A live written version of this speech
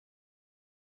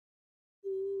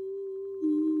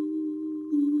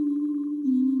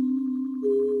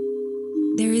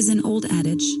There is an old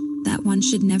adage that one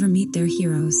should never meet their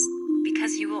heroes,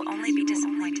 because you will only be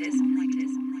disappointed.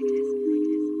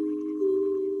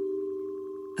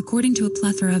 According to a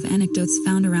plethora of anecdotes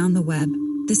found around the web,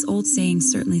 this old saying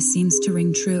certainly seems to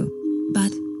ring true.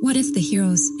 But what if the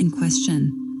heroes in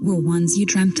question were ones you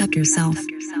dreamt up yourself?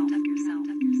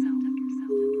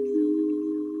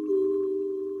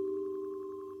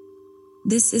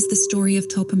 This is the story of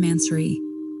tulpomancery,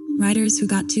 writers who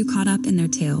got too caught up in their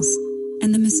tales,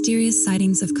 and the mysterious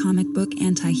sightings of comic book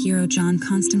anti-hero John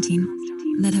Constantine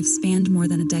that have spanned more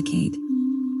than a decade.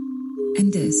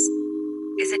 And this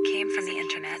is It Came From the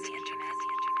Internet.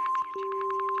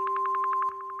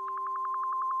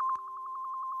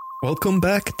 Welcome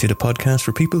back to the podcast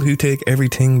for people who take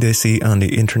everything they see on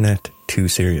the internet too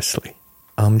seriously.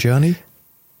 I'm Johnny.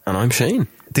 And I'm Shane.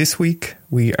 This week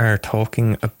we are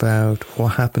talking about what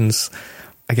happens,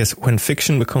 I guess, when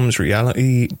fiction becomes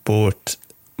reality, but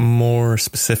more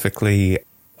specifically,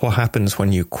 what happens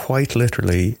when you quite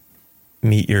literally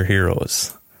meet your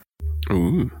heroes.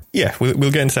 Ooh. Yeah, we'll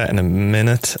get into that in a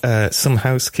minute. Some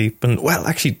housekeeping. Well,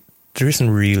 actually, there isn't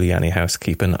really any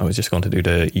housekeeping. I was just going to do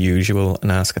the usual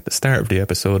and ask at the start of the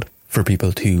episode for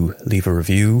people to leave a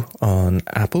review on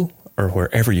Apple or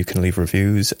wherever you can leave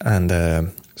reviews,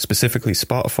 and specifically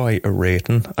Spotify, a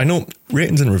rating. I know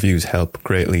ratings and reviews help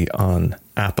greatly on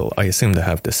Apple. I assume they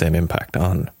have the same impact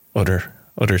on other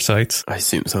sites. I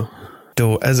assume so.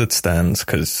 Though as it stands,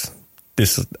 because I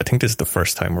think this is the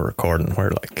first time we're recording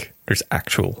where like there's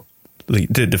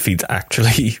the feed's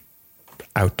actually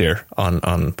out there on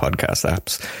podcast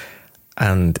apps,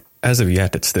 and as of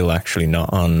yet it's still actually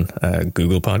not on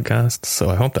Google Podcasts, so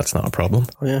I hope that's not a problem.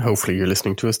 Oh yeah, hopefully you're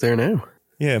listening to us there now.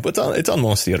 Yeah, but it's on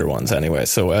most of the other ones anyway,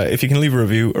 so if you can leave a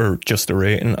review or just a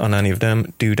rating on any of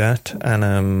them, do that,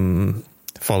 and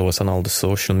follow us on all the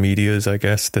social medias, I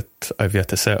guess, that I've yet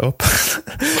to set up.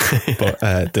 But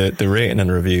the rating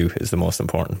and review is the most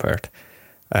important part,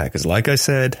 because like I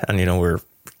said, and you know, we're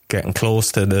getting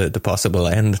close to the possible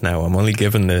end now. I'm only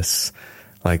giving this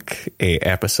like 8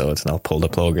 episodes, and I'll pull the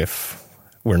plug if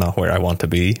we're not where I want to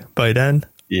be by then.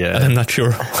 Yeah. And I'm not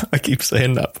sure. I keep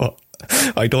saying that, but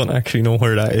I don't actually know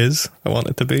where that is I want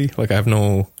it to be. Like, I have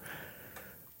no,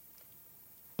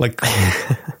 like,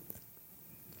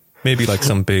 maybe like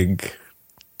some big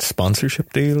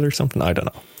sponsorship deal or something. I don't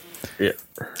know. Yeah.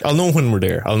 I'll know when we're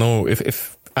there. I'll know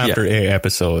if after 8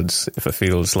 episodes, if it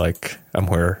feels like I'm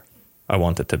where I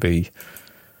want it to be,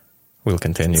 we'll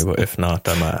continue. But if not,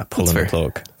 I'm pulling the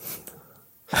plug.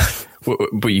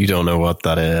 But you don't know what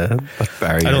that what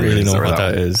barrier is. I don't really know what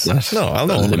that is. No, I'll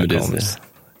know when it comes.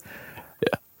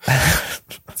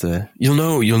 Yeah. You'll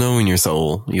know in your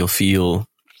soul. You'll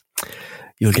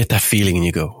get that feeling and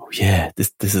you go, yeah,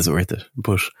 this is worth it.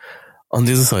 But on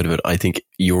the other side of it, I think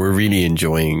you're really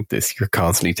enjoying this. You're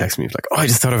constantly texting me like, oh, I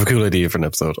just thought of a cool idea for an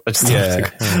episode. I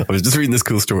was just reading this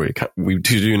cool story. We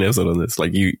do an episode on this.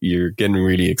 Like you're getting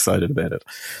really excited about it.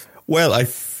 Well, I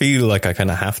feel like I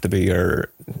kind of have to be,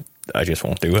 or I just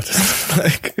won't do it.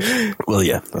 Well,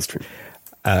 yeah, that's true.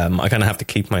 I kind of have to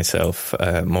keep myself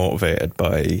motivated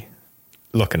by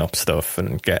looking up stuff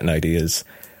and getting ideas.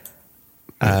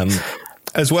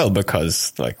 As well,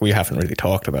 because like we haven't really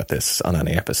talked about this on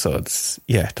any episodes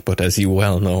yet, but as you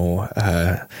well know,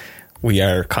 we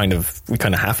kind of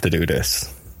have to do this.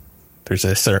 There's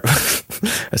a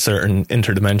certain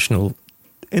interdimensional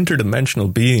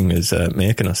being is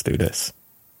making us do this.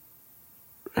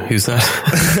 Who's that?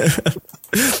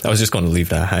 I was just going to leave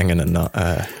that hanging and not.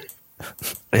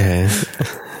 Yeah.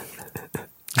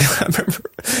 I remember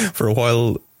for a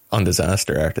while on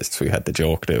Disaster Artists, we had the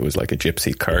joke that it was like a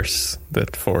gypsy curse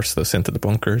that forced us into the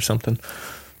bunker or something.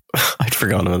 I'd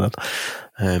forgotten about that.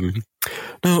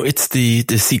 No, it's the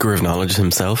seeker of knowledge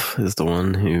himself is the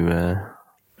one who...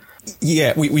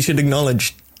 Yeah, we should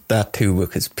acknowledge that too,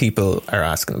 because people are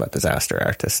asking about Disaster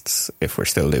Artists if we're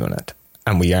still doing it.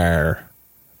 And we are,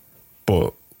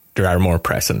 but there are more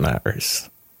pressing matters.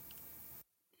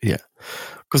 Yeah,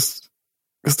 because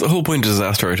the whole point of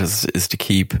Disaster Artists is to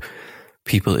keep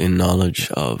people in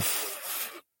knowledge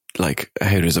of like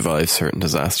how to survive certain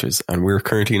disasters, and we're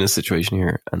currently in a situation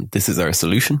here, and this is our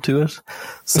solution to it.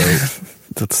 So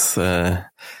that's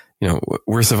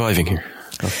we're surviving here.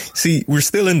 See, we're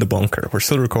still in the bunker. We're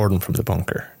still recording from the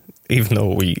bunker, even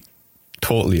though we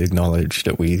totally acknowledge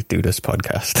that we do this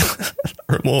podcast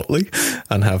remotely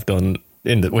and have done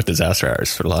with Disaster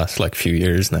Artists for the last like few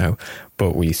years now.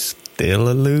 But we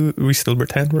still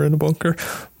pretend we're in a bunker.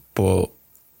 But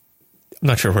I'm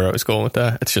not sure where I was going with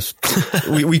that. It's just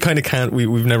we kind of can't.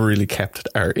 We've never really kept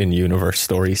our in-universe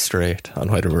story straight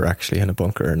on whether we're actually in a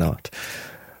bunker or not.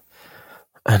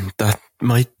 And that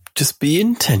might Just be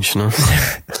intentional.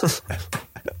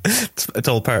 It's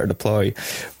all part of the ploy.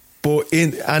 But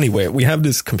anyway, we have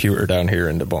this computer down here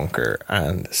in the bunker,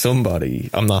 and somebody,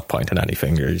 I'm not pointing any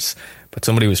fingers, but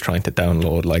somebody was trying to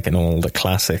download like an old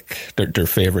classic, their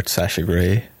favourite Sasha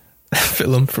Grey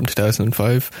film from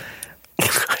 2005.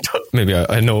 Maybe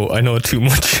I know too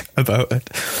much about it,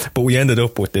 but we ended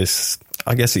up with this,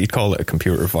 I guess you'd call it a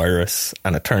computer virus,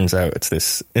 and it turns out it's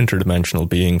this interdimensional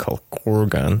being called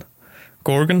Gorgon,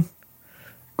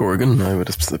 I would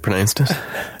have pronounced it.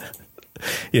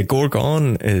 Yeah,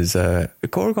 Gorgon is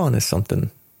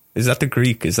something. Is that the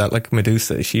Greek? Is that like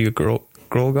Medusa? Is she a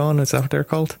Gorgon? Is that what they're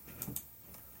called?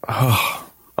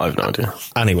 Oh, I've no idea.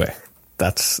 Anyway,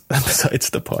 that's besides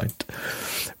the point.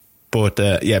 But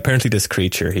yeah, apparently this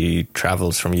creature, he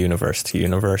travels from universe to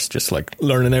universe, just like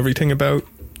learning everything about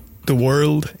the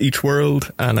world, each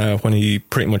world. And when he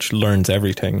pretty much learns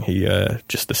everything, he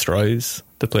just destroys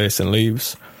the place and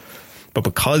leaves. But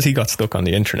because he got stuck on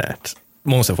the internet,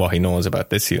 most of what he knows about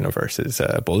this universe is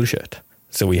bullshit.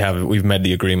 So we've made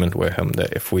the agreement with him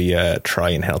that if we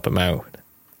try and help him out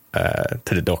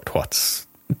to deduct what's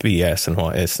BS and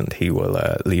what isn't, he will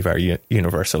leave our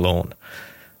universe alone.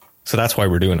 So that's why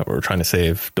we're doing it. We're trying to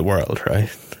save the world, right?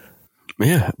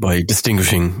 Yeah, by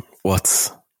distinguishing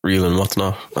what's real and what's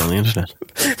not on the internet.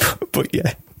 But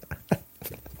yeah,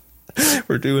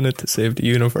 we're doing it to save the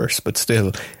universe. But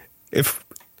still, if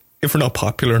we're not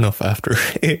popular enough after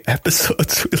 8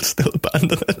 episodes, we'll still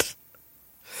abandon it.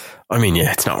 I mean,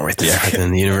 yeah, it's not worth the effort,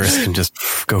 and the universe can just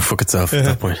go fuck itself at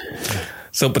that point.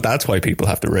 So, but that's why people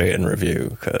have to rate and review,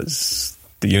 because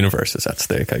the universe is at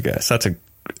stake, I guess. That's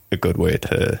a good way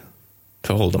to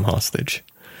hold them hostage.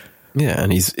 Yeah,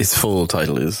 and his full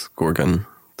title is Gorgon,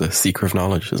 the Seeker of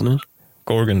Knowledge, isn't it?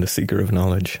 Gorgon, the Seeker of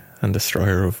Knowledge and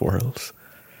Destroyer of Worlds.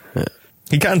 Yeah.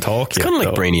 He can't talk yet, kind of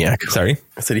like though. Brainiac. Sorry?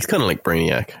 I said he's kind of like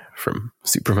Brainiac from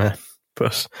Superman,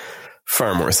 but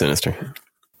far more sinister.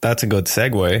 That's a good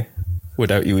segue,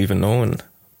 without you even knowing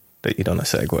that you've done a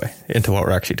segue into what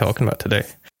we're actually talking about today.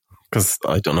 Because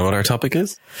I don't know what our topic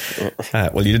is.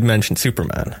 Well, you did mention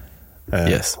Superman.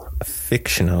 Yes. A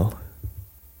fictional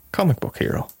comic book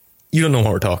hero. You don't know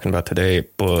what we're talking about today,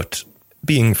 but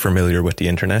being familiar with the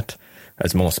internet,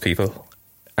 as most people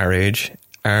our age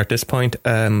are at this point,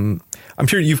 I'm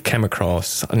sure you've come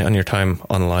across, on your time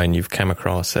online, you've come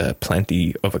across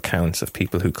plenty of accounts of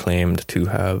people who claimed to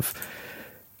have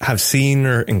seen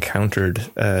or encountered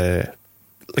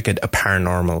like a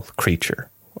paranormal creature,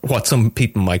 what some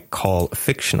people might call a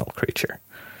fictional creature.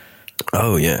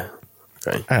 Oh, yeah.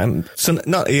 Right. So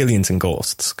not aliens and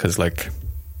ghosts, because like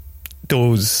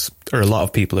those, or a lot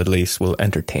of people at least, will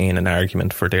entertain an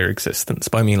argument for their existence.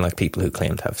 But I mean like people who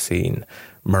claim to have seen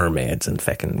mermaids and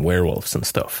fucking werewolves and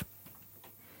stuff.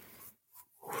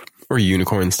 Or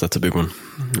unicorns, that's a big one.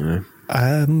 Yeah.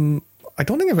 I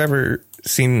don't think I've ever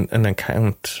seen an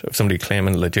account of somebody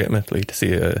claiming legitimately to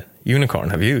see a unicorn.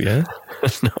 Have you? Yeah.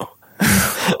 No.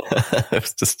 I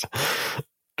was just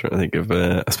trying to think of.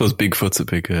 I suppose Bigfoot's a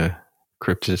big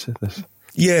cryptid.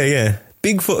 Yeah.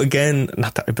 Bigfoot again.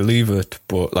 Not that I believe it,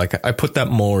 but like I put that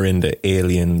more in the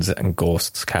aliens and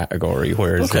ghosts category.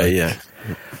 Whereas, okay, like, yeah,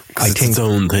 I think its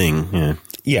own thing. Yeah.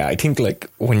 Yeah, I think like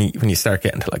when you start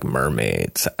getting to like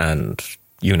mermaids and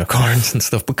unicorns and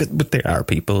stuff, but there are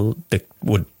people that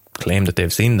would claim that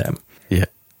they've seen them. Yeah.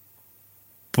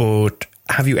 But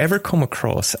have you ever come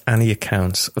across any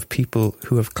accounts of people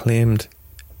who have claimed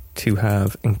to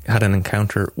have had an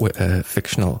encounter with a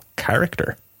fictional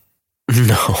character?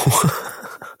 No.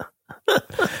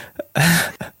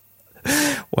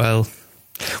 Well,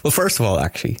 first of all,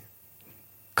 actually,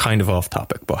 kind of off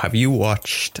topic, but have you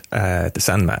watched The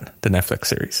Sandman, the Netflix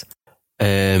series?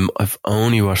 I've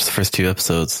only watched the first 2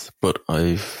 episodes, but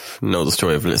I know the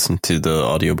story. I've listened to the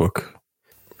audiobook.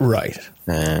 Right.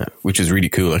 Which is really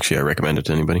cool, actually. I recommend it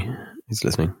to anybody who's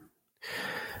listening.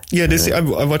 Yeah,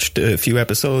 I watched a few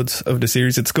episodes of the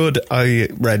series. It's good. I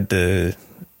read the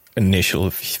initial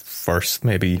first,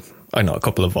 maybe, I know, a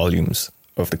couple of volumes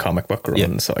of the comic book run,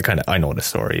 yeah. So I know the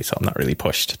story, so I'm not really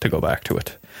pushed to go back to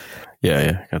it.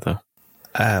 Yeah, I got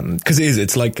that. Because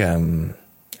it's like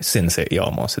Sin City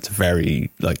almost. It's very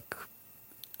like,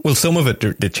 well, some of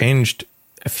it they changed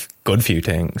a good few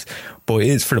things, but it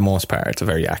is for the most part it's a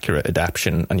very accurate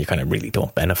adaptation, and you kind of really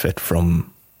don't benefit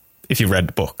from. If you've read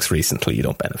the books recently, you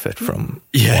don't benefit from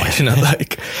watching it.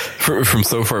 Like from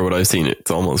so far what I've seen,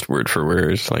 it's almost word for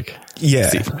word, like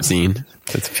scene for scene.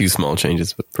 It's a few small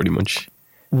changes, but pretty much.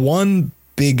 One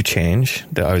big change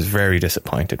that I was very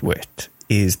disappointed with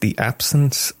is the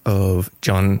absence of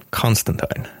John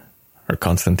Constantine, or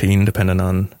Constantine, depending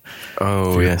on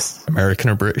yes, American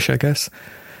or British, I guess.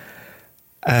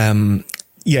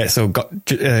 Yeah, so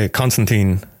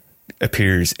Constantine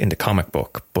appears in the comic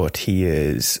book, but he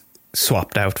is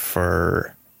swapped out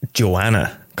for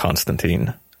Joanna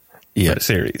Constantine for the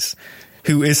series,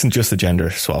 who isn't just a gender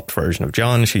swapped version of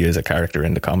John. She is a character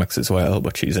in the comics as well,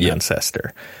 but she's an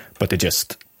ancestor. But they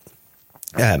just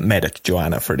met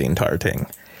Joanna for the entire thing.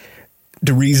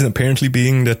 The reason apparently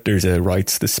being that there's a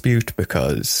rights dispute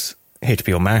because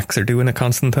HBO Max are doing a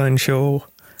Constantine show.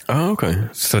 Oh, okay.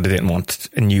 So they didn't want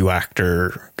a new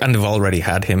actor, and they've already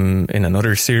had him in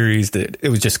another series. That it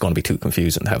was just going to be too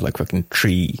confusing to have like fucking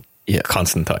 3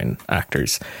 Constantine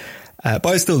actors. But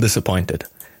I was still disappointed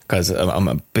because I'm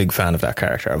a big fan of that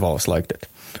character. I've always liked it.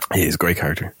 He's a great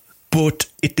character. But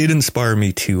it did inspire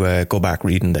me to go back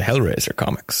reading the Hellraiser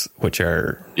comics, which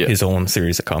are his own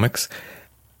series of comics.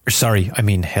 Sorry, I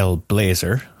mean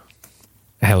Hellblazer.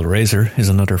 Hellraiser is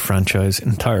another franchise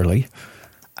entirely.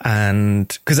 And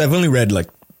because I've only read like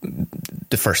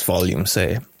the first volume,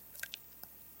 say,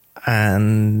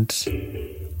 and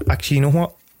actually, you know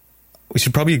what? We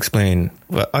should probably explain.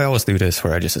 Well, I always do this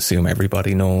where I just assume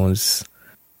everybody knows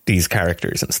these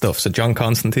characters and stuff. So John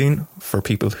Constantine, for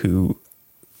people who,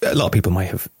 a lot of people might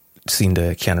have seen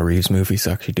the Keanu Reeves movies,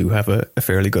 so actually do have a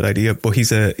fairly good idea. But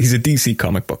he's a DC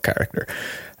comic book character.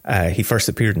 He first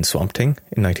appeared in Swamp Thing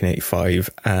in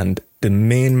 1985, and the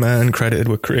main man credited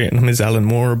with creating him is Alan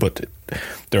Moore, but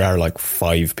there are like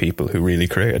 5 people who really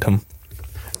created him.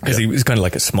 Because he was kind of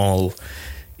like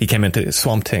he came into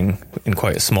Swamp Thing in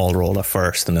quite a small role at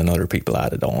first, and then other people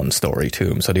added on story to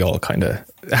him. So they all it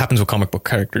happens with comic book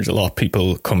characters. A lot of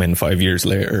people come in 5 years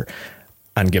later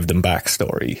and give them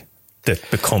backstory that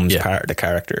becomes part of the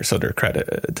character. So they're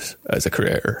credited as a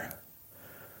creator.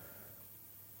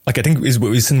 Like, I think it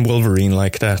was in Wolverine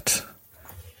like that.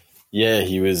 Yeah,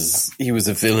 he was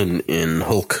a villain in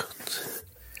Hulk.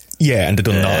 Yeah, and they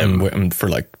done nothing with him for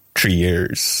like 3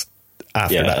 years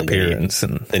after that appearance.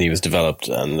 Then he was developed,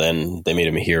 and then they made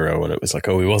him a hero, and it was like,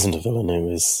 oh, he wasn't a villain. It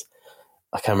was,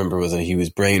 I can't remember whether he was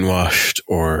brainwashed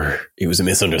or it was a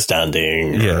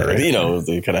misunderstanding. Or, you know,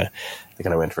 they kind of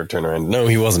went for a turnaround. No,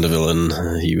 he wasn't a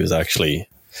villain. He was actually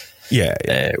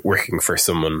working for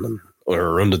someone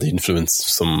or under the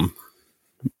influence of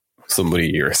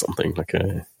somebody or something like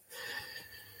a.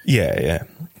 Yeah.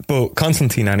 But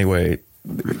Constantine, anyway,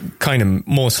 kind of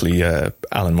mostly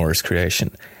Alan Moore's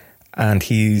creation. And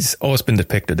he's always been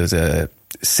depicted as a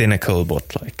cynical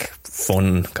but like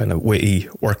fun, kind of witty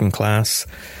working class,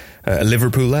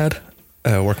 Liverpool lad,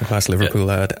 working class Liverpool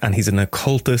lad. And he's an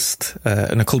occultist,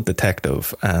 an occult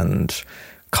detective and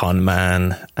con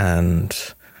man and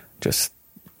just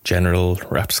general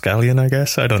rapscallion, I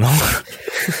guess. I don't know.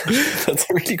 That's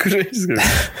a really good way to describe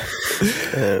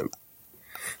it.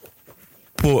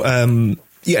 But and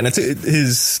it's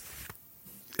his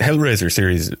Hellraiser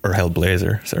series, or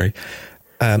Hellblazer, sorry.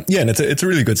 And it's a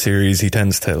really good series. He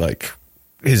tends to like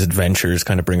his adventures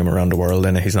kind of bring him around the world,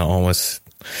 and he's not always.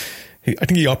 I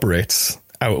think he operates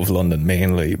out of London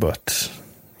mainly, but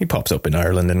he pops up in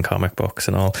Ireland in comic books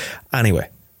and all. Anyway,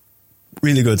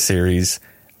 really good series.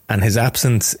 And his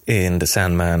absence in The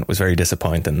Sandman was very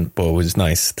disappointing, but it was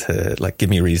nice to like give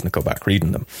me a reason to go back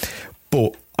reading them.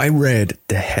 But I read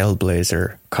the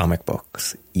Hellblazer comic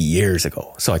books years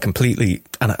ago, so I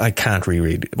I can't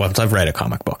reread. Once I've read a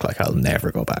comic book, like I'll never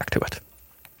go back to it.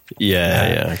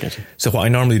 Yeah, I get you. So what I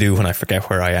normally do when I forget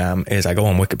where I am is I go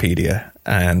on Wikipedia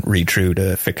and read through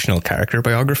the fictional character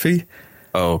biography.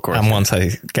 Oh, of course. And once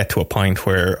I get to a point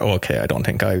where, okay, I don't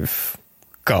think I've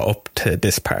got up to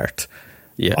this part,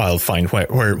 I'll find what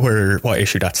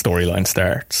issue that storyline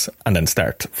starts and then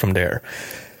start from there.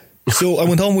 So I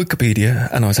went on Wikipedia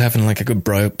and I was having like a good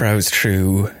browse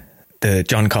through the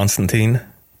John Constantine,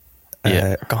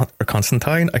 or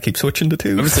Constantine. I keep switching the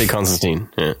two. I would say Constantine.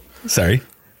 Yeah. Sorry.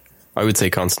 I would say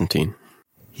Constantine.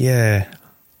 Yeah.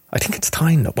 I think it's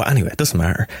Tyne though, but anyway, it doesn't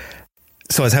matter.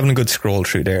 So I was having a good scroll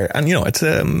through there, and you know, it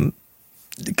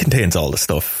contains all the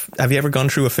stuff. Have you ever gone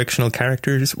through a fictional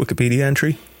character's Wikipedia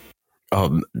entry?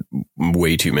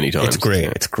 Way too many times. It's great.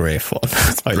 It's great fun.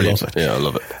 I love it. Yeah, I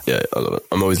love it. Yeah, I love it.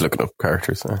 I'm always looking up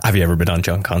characters. Have you ever been on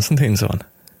John Constantine's one?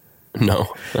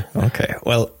 No. Okay.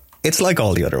 Well, it's like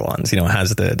all the other ones. You know, it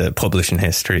has the publishing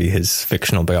history, his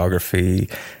fictional biography,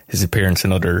 his appearance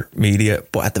in other media.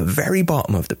 But at the very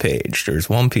bottom of the page, there's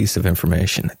one piece of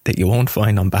information that you won't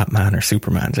find on Batman or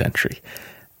Superman's entry.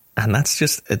 And that's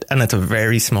and it's a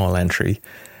very small entry.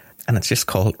 And it's just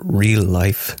called Real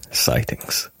Life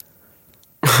Sightings.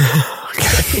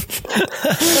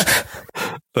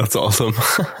 That's awesome.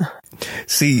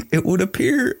 See, it would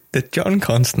appear that John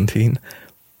Constantine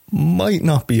might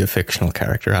not be a fictional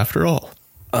character after all.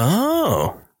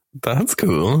 Oh, that's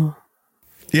cool.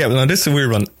 Yeah, well, now this is a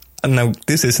weird one. And now,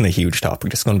 this isn't a huge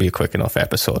topic. It's going to be a quick enough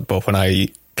episode. But when I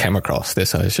came across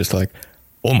this, I was just like,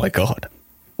 oh my God,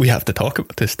 we have to talk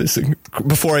about this.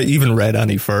 Before I even read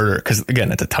any further, because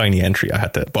again, it's a tiny entry.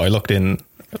 But I looked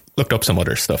up some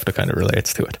other stuff that kind of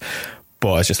relates to it. But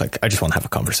I was just like, I just want to have a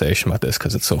conversation about this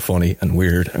because it's so funny and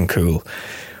weird and cool.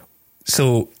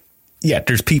 So, yeah,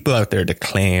 there's people out there that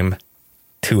claim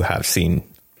to have seen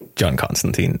John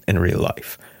Constantine in real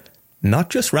life.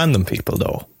 Not just random people,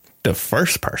 though. The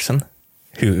first person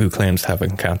who claims to have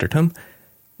encountered him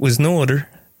was no other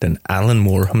than Alan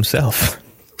Moore himself.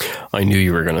 I knew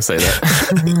you were going to say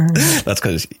that. That's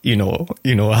because you know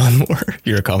Alan Moore.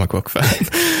 You're a comic book fan.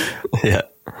 Yeah.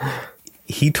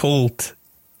 He told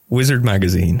Wizard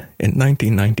magazine in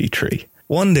 1993,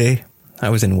 "One day I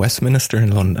was in Westminster in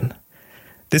London.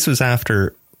 This was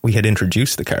after we had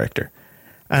introduced the character,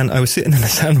 and I was sitting in a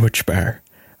sandwich bar.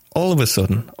 All of a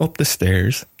sudden, up the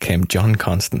stairs came John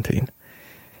Constantine.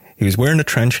 He was wearing a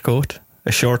trench coat,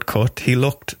 a short cut. He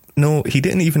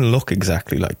didn't even look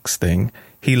exactly like Sting.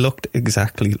 He looked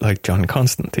exactly like John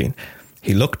Constantine.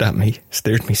 He looked at me,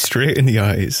 stared me straight in the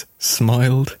eyes,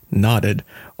 smiled, nodded,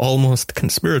 almost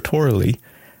conspiratorially,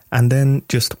 and then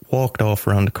just walked off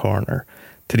around the corner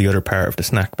to the other part of the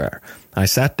snack bar. I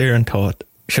sat there and thought,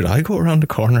 should I go around the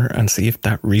corner and see if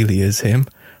that really is him?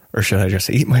 Or should I just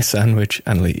eat my sandwich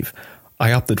and leave?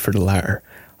 I opted for the latter.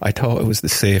 I thought it was the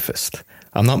safest.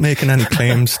 I'm not making any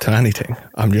claims to anything.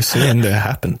 I'm just saying that it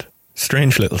happened.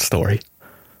 Strange little story."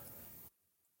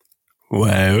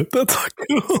 Wow, that's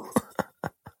cool.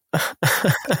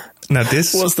 Now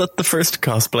this... Was that the first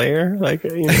cosplayer? Like,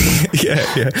 you know.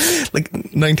 yeah. Like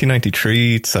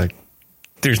 1993, it's like,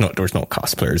 there was no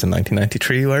cosplayers in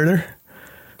 1993, were there?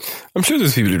 I'm sure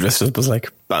there's people who dressed up as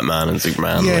like Batman and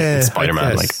Superman, like, and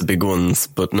Spider-Man, like the big ones,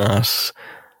 but not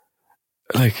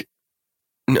like,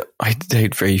 no, I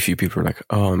date very few people who are like,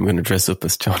 oh, I'm going to dress up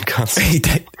as John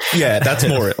Constantine. Yeah, that's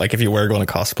more like if you were going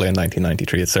to cosplay in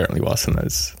 1993, it certainly wasn't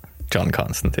as John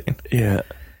Constantine. Yeah.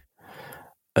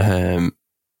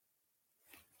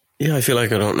 Yeah, I feel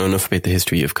like I don't know enough about the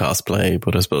history of cosplay,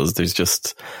 but I suppose there's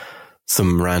just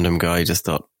some random guy just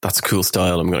thought, that's a cool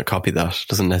style, I'm going to copy that.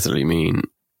 Doesn't necessarily mean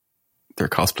they're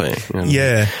cosplaying. You know?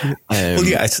 Yeah. Well,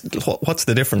 yeah. What's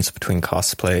the difference between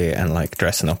cosplay and like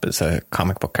dressing up as a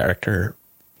comic book character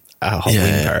at a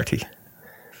Halloween party?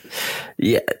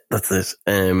 Yeah, that's it.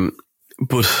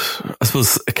 But I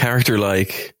suppose a character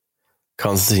like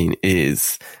Constantine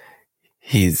he's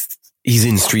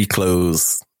in street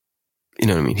clothes. You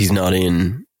know what I mean? He's not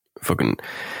in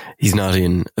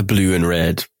a blue and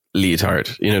red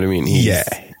leotard. You know what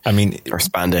I mean? Or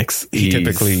spandex. He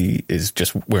typically is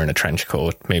just wearing a trench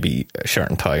coat, maybe a shirt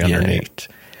and tie underneath.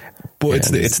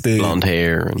 But it's the blonde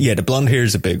hair. The blonde hair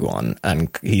is a big one, and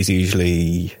he's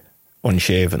usually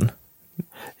unshaven.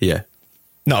 Yeah,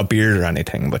 not a beard or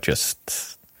anything, but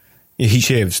just he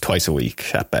shaves twice a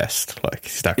week at best. Like,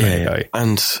 he's that kind of guy,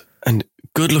 and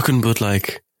good looking, but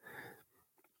like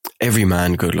every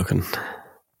man good looking.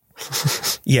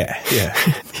 Yeah.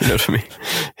 You know what I mean?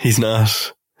 He's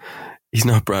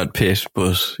not Brad Pitt,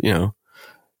 but, you know,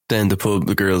 then the pub,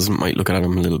 the girls might look at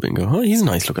him a little bit and go, oh, he's a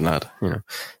nice looking lad. You know,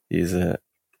 he's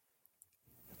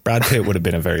Brad Pitt would have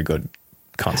been a very good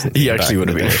Constantine. He actually would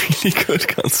have been a really good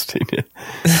Constantine.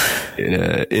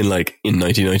 Yeah. in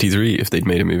 1993, if they'd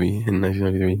made a movie in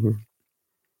 1993. Yeah.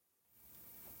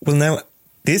 Well, now,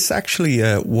 this actually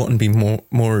wouldn't be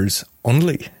Moore's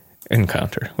only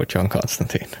encounter with John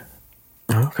Constantine.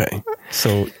 Okay.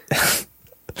 So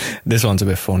this one's a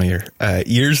bit funnier.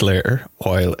 Years later,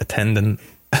 while attending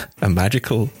a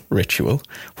magical ritual,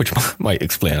 which might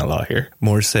explain a lot here,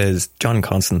 Moore says John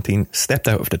Constantine stepped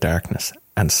out of the darkness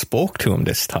and spoke to him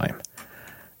this time.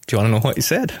 Do you want to know what he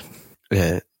said?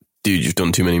 Dude, you've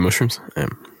done too many mushrooms.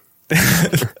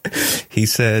 He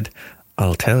said,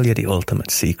 "I'll tell you the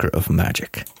ultimate secret of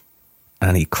magic.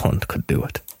 Any cunt could do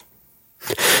it."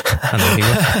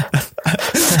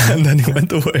 And then he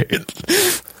went away.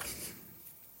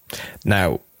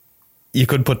 Now, you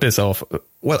could put this off.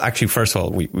 Well, actually, first of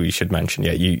all, we should mention,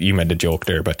 you made a joke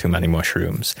there about too many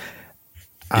mushrooms.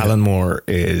 Yeah. Alan Moore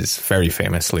is very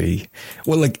famously,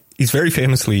 he's very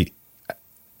famously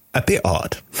a bit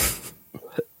odd.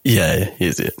 Yeah, he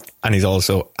is it. And he's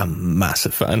also a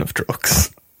massive fan of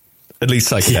drugs, at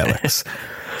least psychedelics.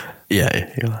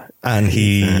 Yeah. And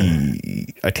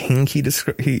I think he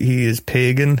is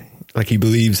pagan. Like, he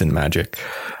believes in magic.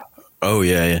 Oh,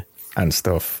 yeah. And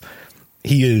stuff.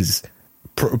 He is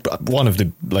one of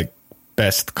the,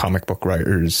 best comic book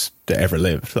writers that ever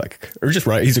lived.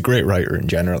 He's a great writer in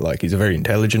general. Like, he's a very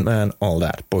intelligent man, all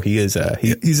that. But he is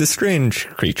he's a strange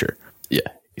creature. Yeah.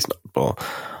 he's not a ball.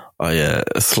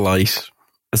 A slight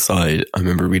aside, I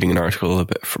remember reading an article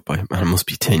about, it must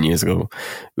be 10 years ago.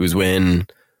 It was when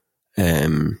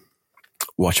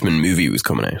Watchmen movie was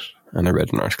coming out, and I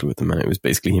read an article with him, and it was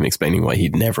basically him explaining why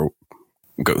he'd never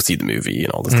go see the movie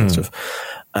and all this kind of stuff.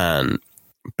 And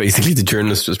basically the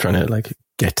journalist was trying to like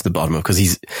get to the bottom of, because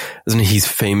he's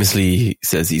famously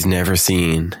says he's never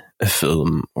seen a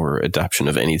film or adaptation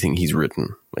of anything he's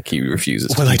written. Like he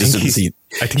refuses. Well, he doesn't see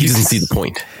the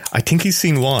point. I think he's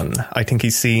seen one. I think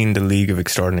he's seen The League of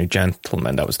Extraordinary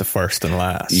Gentlemen. That was the first and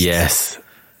last. Yes.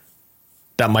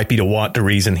 That might be the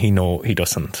reason he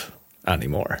doesn't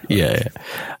anymore. Yeah.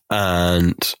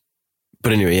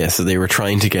 But anyway, yeah, so they were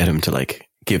trying to get him to like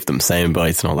give them sound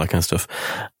bites and all that kind of stuff.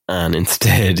 And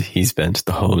instead he spent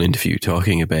the whole interview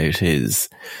talking about his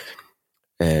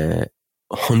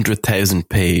 100,000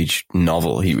 page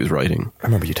novel he was writing. I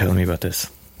remember you telling me about this.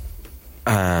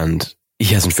 And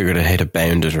he hasn't figured out how to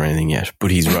bound it or anything yet, but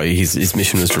he's right. His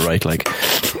mission was to write like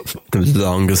the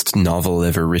longest novel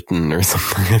ever written or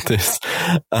something like this.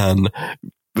 And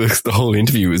the whole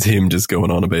interview was him just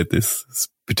going on about this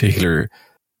particular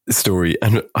story,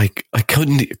 and I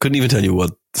couldn't even tell you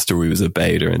what the story was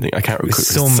about or anything. I can't remember. It's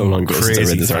so long ago since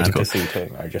I read this article.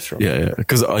 Thing, I just remember. Yeah,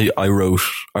 because I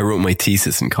wrote my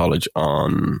thesis in college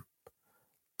on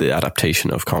the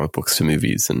adaptation of comic books to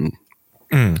movies, and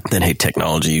then how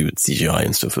technology with CGI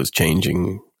and stuff was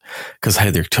changing, because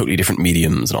how they're totally different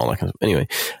mediums and all that kind of stuff. Anyway,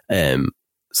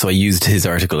 so I used his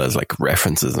article as like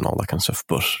references and all that kind of stuff.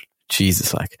 But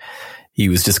Jesus, like he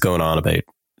was just going on about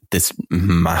this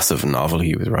massive novel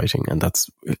he was writing, and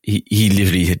he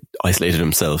literally had isolated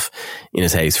himself in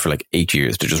his house for like 8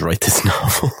 years to just write this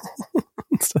novel.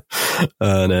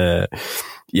 And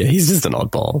yeah, he's just an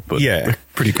oddball, but yeah,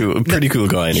 pretty cool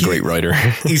guy and a great writer.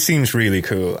 He seems really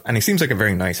cool, and he seems like a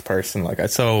very nice person. Like I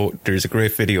saw, there's a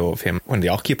great video of him when the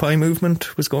Occupy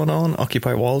movement was going on,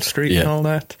 Occupy Wall Street and all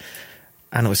that.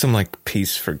 And it was some like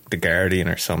piece for The Guardian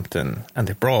or something. And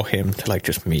they brought him to like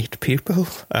just meet people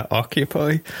at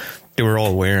Occupy. They were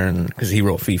all wearing, because he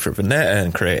wrote V for Vendetta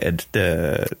and created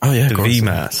the V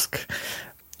mask.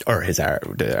 Or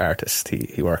the artist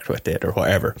he worked with did or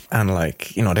whatever. And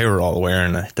like, you know, they were all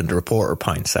wearing it. And the reporter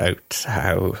points out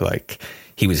how like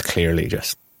he was clearly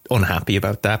just unhappy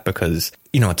about that, because,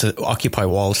 you know, it's Occupy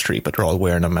Wall Street, but they're all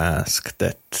wearing a mask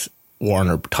that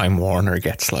Time Warner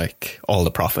gets like all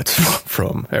the profits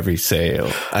from every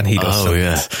sale, and he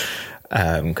doesn't,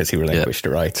 because he relinquished the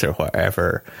rights or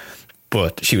whatever.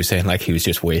 But she was saying like he was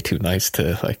just way too nice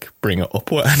to like bring it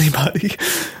up with anybody.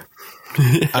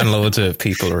 And loads of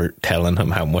people are telling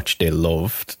him how much they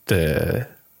loved the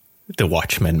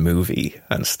Watchmen movie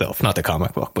and stuff, not the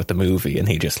comic book, but the movie. And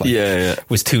he just like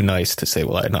was too nice to say,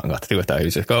 well, I had nothing got to do with that. He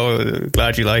was like, oh,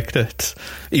 glad you liked it,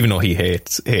 even though he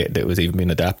hated it was even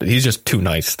being adapted. He's just too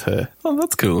nice to, oh,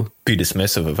 that's cool, be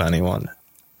dismissive of anyone.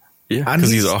 Yeah, because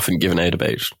he's often given out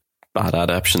about bad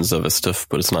adaptations of his stuff,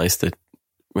 but it's nice that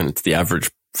when it's the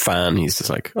average fan, he's just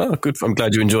like, oh, good, I'm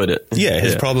glad you enjoyed it. Yeah,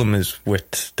 his problem is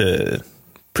with the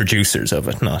producers of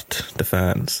it, not the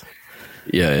fans.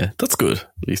 Yeah, that's good.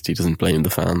 At least he doesn't blame the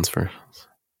fans for it.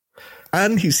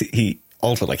 And he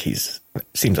also like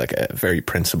seems like a very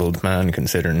principled man,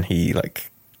 considering he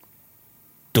like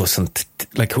doesn't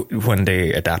like when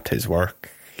they adapt his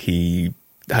work, he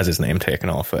has his name taken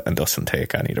off it and doesn't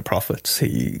take any of the profits.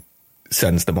 He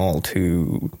sends them all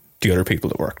to the other people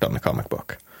that worked on the comic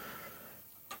book.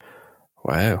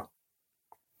 Wow.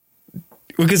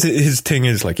 Because his thing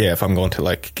is like, yeah, if I'm going to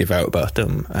like give out about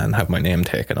them and have my name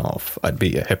taken off, I'd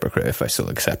be a hypocrite if I still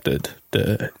accepted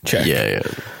the check. Yeah.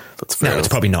 That's fair. Now, it's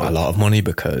probably not a lot of money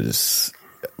because,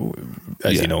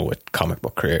 as you know, with comic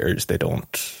book creators, they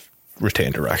don't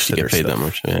retain the rights to their paid stuff. that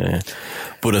much. Yeah.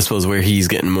 But I suppose where he's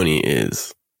getting money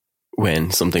is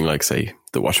when something like, say,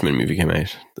 the Watchmen movie came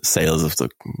out, the sales of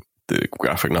the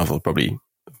graphic novel probably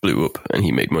blew up and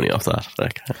he made money off that.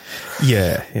 Like,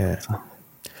 yeah.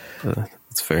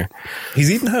 That's fair. He's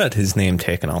even had his name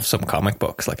taken off some comic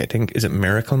books. Like, I think, is it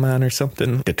Miracle Man or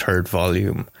something? The 3rd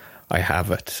volume, I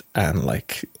have it. And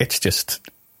like,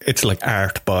 it's like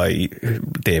art by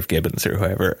Dave Gibbons or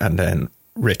whoever, and then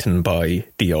written by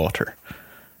the author.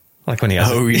 Like when he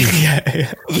has really?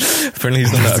 Yeah. Apparently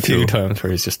he's done that a few times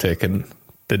where he's just taken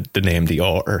the name the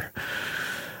author.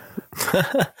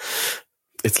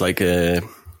 It's like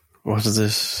what is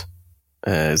it?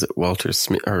 Is it Walter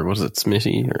Smith, or was it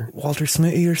Smitty, or Walter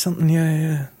Smitty or something?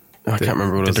 Yeah. I can't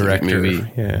remember what it was. The director,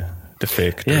 movie. Yeah, the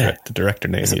fake the director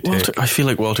name. You Walter, I feel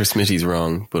like Walter Smitty's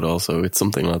wrong, but also it's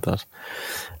something like that.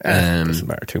 Doesn't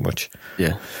matter too much.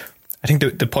 Yeah, I think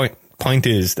the point point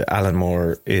is that Alan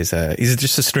Moore is he's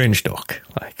just a strange duck.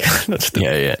 Like, that's the,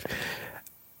 Yeah.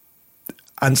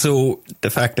 And so the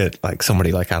fact that like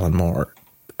somebody like Alan Moore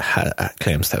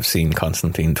claims to have seen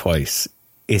Constantine twice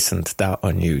isn't that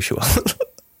unusual.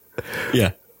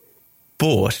 Yeah.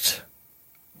 But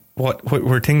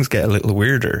where things get a little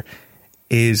weirder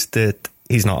is that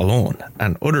he's not alone,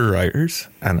 and other writers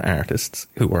and artists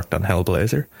who worked on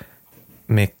Hellblazer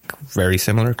make very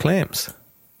similar claims.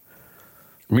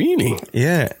 Really?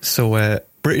 Yeah. So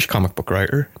British comic book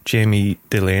writer Jamie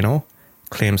Delano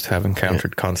claims to have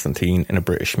encountered Constantine in a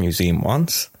British museum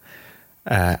once.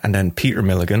 And then Peter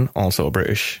Milligan, also a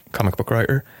British comic book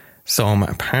writer, saw him at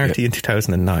a party in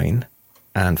 2009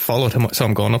 and followed him. So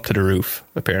I'm going up to the roof,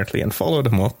 apparently, and followed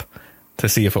him up to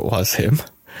see if it was him.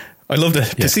 I loved it,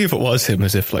 to see if it was him,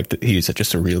 as if like he's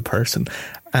just a real person.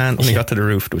 And when he got to the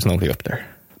roof, there was nobody up there.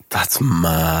 That's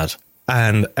mad.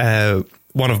 And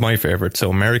one of my favourites, so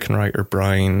American writer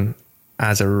Brian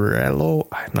Azzarello,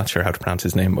 I'm not sure how to pronounce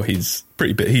his name, but he's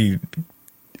pretty big.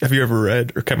 Have you ever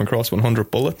read or came across 100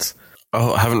 Bullets?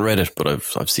 Oh, I haven't read it, but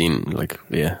I've seen I've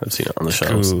seen it on the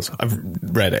shelves. Cool. I've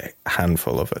read a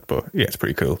handful of it, but yeah, it's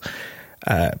pretty cool.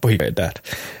 But he read that.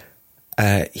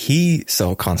 He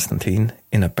saw Constantine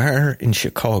in a bar in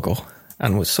Chicago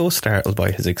and was so startled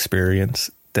by his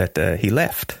experience that he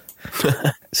left,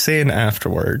 saying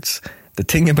afterwards, "The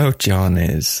thing about John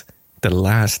is the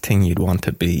last thing you'd want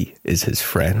to be is his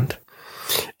friend."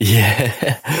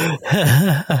 Yeah.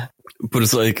 But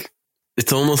it's like,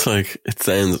 it's almost like, it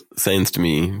sounds to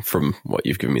me from what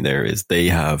you've given me there is they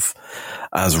have,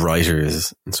 as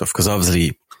writers and stuff, because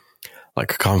obviously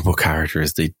like comic book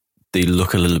characters, they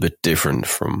look a little bit different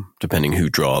from depending who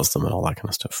draws them and all that kind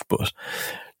of stuff, but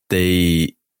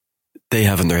they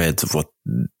have in their heads of what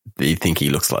they think he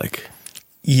looks like.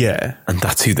 Yeah. And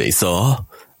that's who they saw.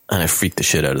 And it freaked the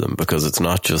shit out of them, because it's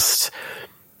not just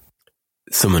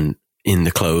someone in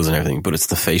the clothes and everything, but it's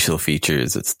the facial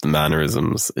features, it's the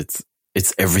mannerisms, it's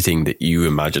everything that you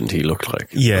imagined he looked like.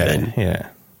 Yeah.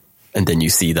 And then you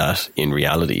see that in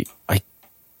reality. I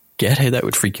get how that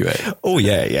would freak you out. Oh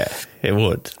yeah, it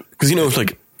would. Because, if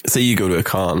like, say you go to a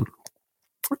con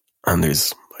and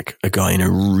there's like a guy in a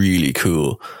really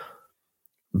cool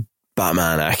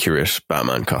Batman accurate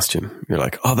Batman costume. You're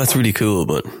like, oh, that's really cool,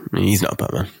 but he's not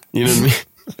Batman. You know what I mean?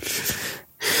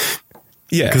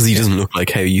 Yeah. Because he doesn't look like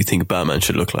how you think Batman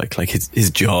should look like. Like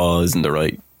his jaw isn't the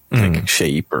right like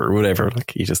shape or whatever.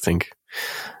 Like you just think,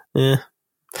 you're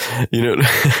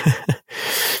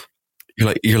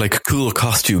like cool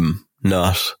costume,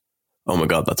 not, oh my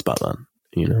God, that's Batman,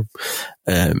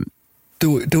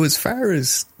 Do as far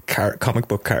as comic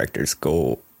book characters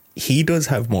go, he does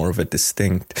have more of a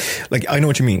distinct, like, I know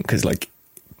what you mean, because like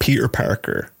Peter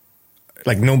Parker,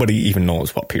 like nobody even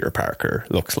knows what Peter Parker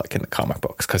looks like in the comic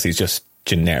books because he's just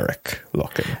generic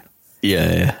looking.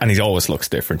 Yeah. And he always looks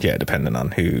different, depending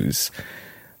on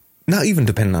not even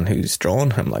depending on who's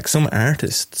drawn him. Like some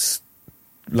artists,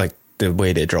 like the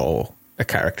way they draw a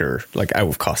character, like out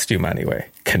of costume anyway,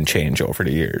 can change over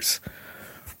the years.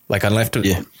 Like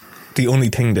the only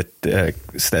thing that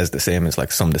stays the same is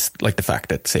like like the fact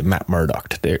that, say, Matt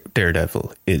Murdock,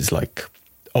 Daredevil, is like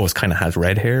always kind of has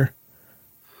red hair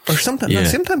or something. Yeah.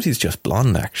 Sometimes he's just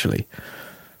blonde, actually.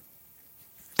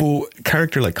 But a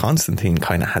character like Constantine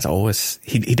kind of has always,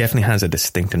 he definitely has a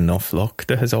distinct enough look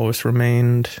that has always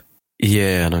remained.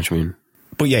 Yeah, I know what you mean.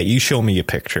 But yeah, you show me a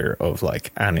picture of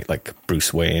like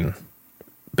Bruce Wayne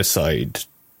beside,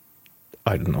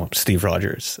 I don't know, Steve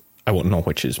Rogers. I wouldn't know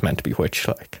which is meant to be which.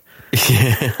 Like,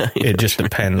 it just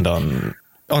depends on,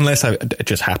 unless it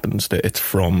just happens that it's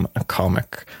from a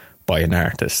comic by an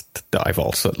artist that I've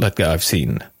also, like, I've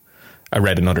seen. I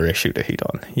read another issue that he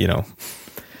done,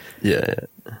 Yeah.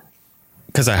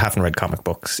 Because I haven't read comic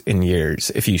books in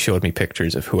years. If you showed me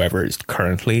pictures of whoever is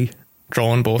currently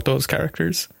drawing both those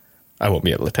characters, I won't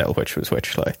be able to tell which was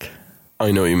which. Like,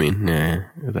 I know what you mean. Yeah,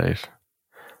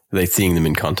 without seeing them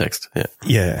in context. Yeah.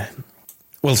 Yeah.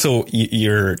 Well, so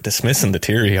you're dismissing the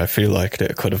theory, I feel like, that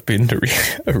it could have been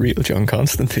a real John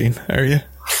Constantine, are you?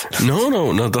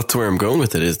 No. That's where I'm going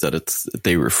with it, is that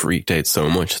they were freaked out so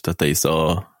much that they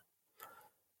saw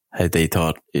how they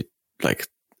thought it, like,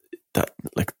 that,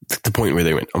 like the point where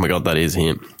they went, oh my God, that is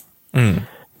him.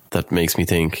 That makes me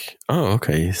think, oh,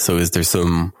 okay, so is there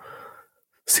some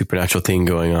supernatural thing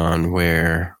going on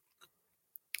where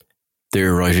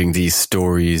they're writing these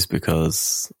stories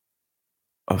because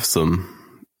of some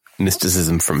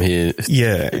mysticism from his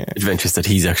adventures that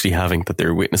he's actually having, that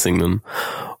they're witnessing them?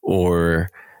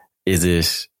 Or is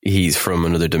it he's from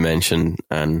another dimension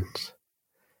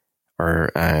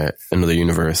or another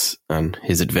universe, and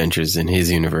his adventures in his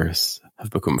universe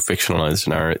have become fictionalized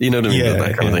in our, you know what I mean? Yeah,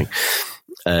 That kind of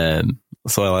thing.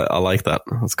 So I like that.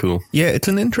 That's cool. Yeah, it's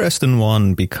an interesting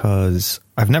one because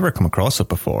I've never come across it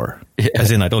before. Yeah. As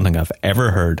in, I don't think I've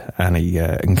ever heard any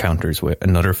encounters with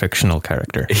another fictional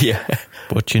character. Yeah.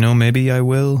 But, maybe I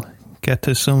will get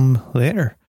to some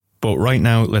later. But right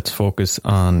now, let's focus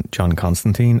on John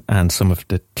Constantine and some of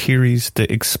the theories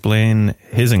that explain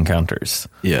his encounters.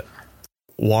 Yeah.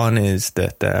 One is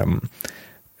that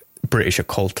British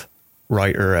occult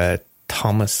writer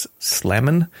Thomas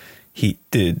Sleman,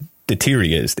 the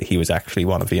theory is that he was actually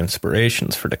one of the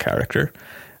inspirations for the character.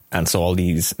 And so all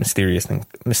these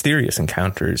mysterious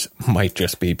encounters might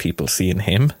just be people seeing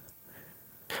him.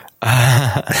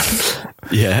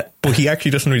 Yeah. But he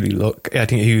actually doesn't really look, I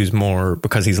think he was more,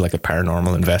 because he's like a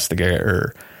paranormal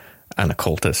investigator and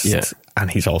occultist. Yeah.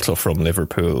 And he's also from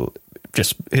Liverpool.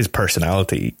 Just his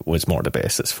personality was more the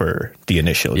basis for the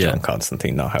initial John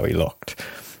Constantine, not how he looked.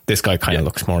 This guy kind of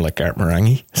looks more like Gart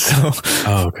Maranghi. So.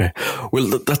 Oh, okay.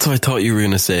 Well, that's what I thought you were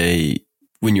going to say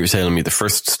when you were telling me the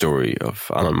first story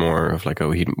of Alan Moore, of like,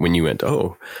 when you went,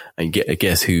 and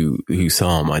guess who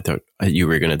saw him? I thought you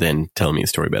were going to then tell me a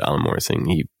story about Alan Moore saying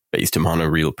he based him on a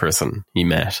real person he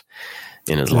met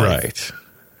in his life.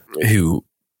 Right. Who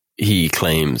he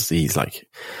claims he's like,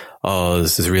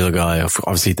 this is a real guy.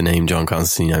 Obviously the name John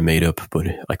Constantine I made up, but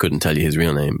I couldn't tell you his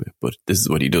real name, but this is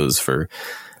what he does for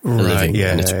a living.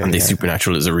 Yeah, and the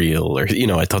supernatural is real, or,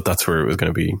 I thought that's where it was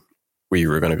going to be, where you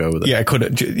were going to go with it. Yeah, I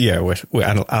could. Yeah, with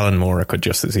Alan Moore, I could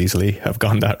just as easily have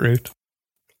gone that route.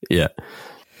 Yeah.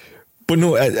 But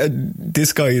no,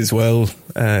 this guy as well,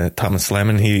 Thomas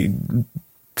Lemon, he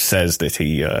says that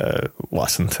he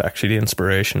wasn't actually the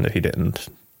inspiration, that he didn't.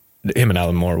 Him and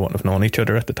Alan Moore wouldn't have known each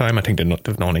other at the time. I think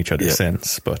they've known each other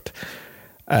since. But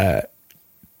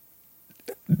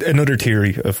another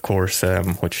theory, of course,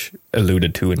 which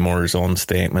alluded to in Moore's own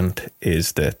statement,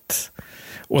 is that,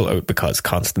 because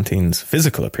Constantine's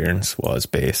physical appearance was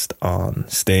based on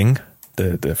Sting,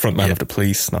 the frontman of the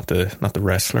Police, not the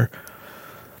wrestler.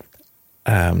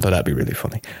 Though that'd be really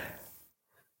funny.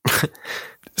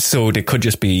 So they could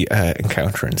just be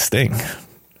encountering Sting.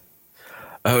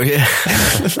 Oh, yeah.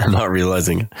 I'm not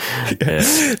realizing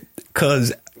it.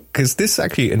 Because this is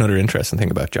actually another interesting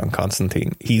thing about John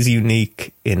Constantine. He's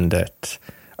unique in that,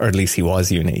 or at least he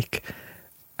was unique.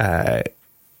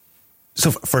 So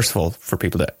first of all, for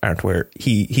people that aren't aware,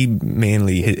 he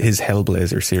mainly, his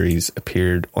Hellblazer series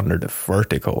appeared under the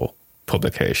Vertigo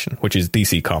publication, which is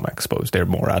DC Comics, suppose. They're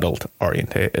more adult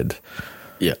orientated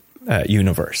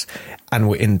universe.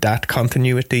 And in that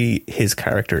continuity, his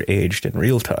character aged in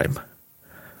real time,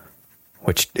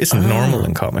 which isn't normal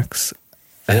in comics,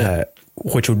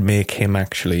 which would make him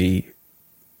actually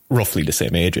roughly the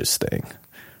same age as Sting.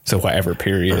 So whatever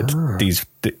period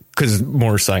because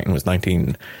Moore's sighting was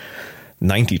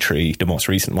 1993, the most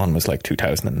recent one was like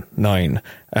 2009.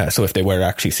 So if they were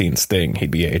actually seeing Sting,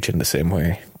 he'd be aging the same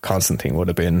way Constantine would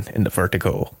have been in the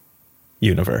Vertigo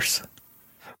universe.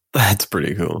 That's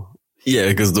pretty cool. Yeah,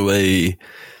 because the way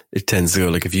it tends to go,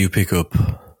 like if you pick up,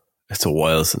 it's a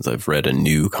while since I've read a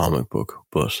new comic book,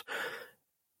 but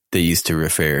they used to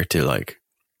refer to like,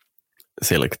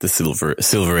 say like the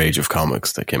silver age of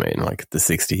comics that came out in like the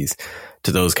 60s,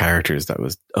 to those characters that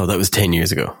was 10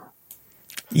 years ago.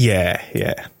 Yeah.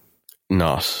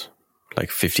 Not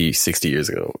like 50, 60 years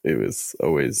ago. It was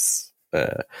always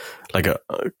like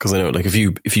because I know like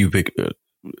if you pick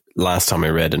last time I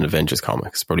read an Avengers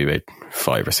comics, probably about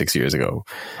 5 or 6 years ago,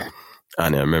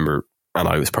 and I remember, and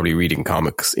I was probably reading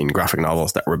comics in graphic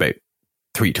novels that were about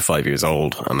 3 to 5 years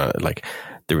old, and like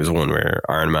there was one where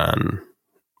Iron Man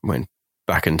went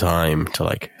back in time to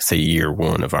like say year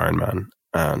 1 of Iron Man,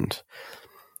 and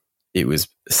it was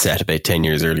set about 10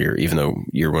 years earlier, even though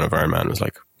year 1 of Iron Man was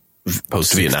like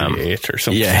post Vietnam or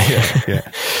something.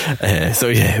 So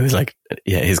it was like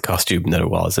his costume that it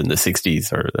was in the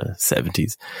 60s or the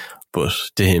 70s, but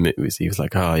to him he was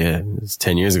like, it was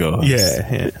 10 years ago.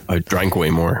 I drank way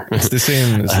more. It's the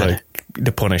same as like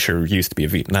the Punisher used to be a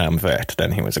Vietnam vet,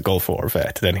 then he was a Gulf War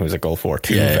vet, then he was a Gulf War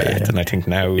II vet, and I think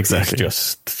now he's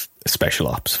just a special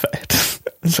ops vet.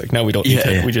 It's like, now we don't need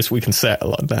to, we can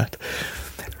settle on that.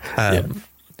 But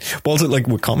also like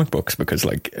with comic books, because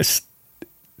like it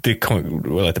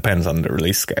depends on the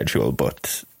release schedule,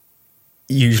 but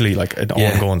usually like an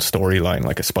ongoing storyline,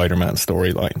 like a Spider-Man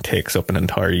storyline, takes up an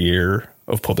entire year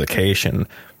of publication,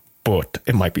 but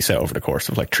it might be set over the course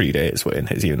of like 3 days within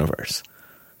his universe.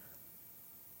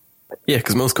 Yeah,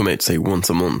 because most come out, say, once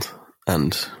a month,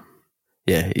 and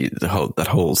that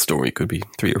whole story could be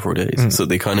 3 or 4 days. So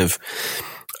they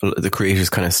the creators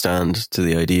kind of stand to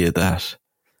the idea that,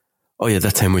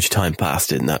 that's how much time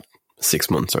passed in that 6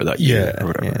 months or that year Yeah, or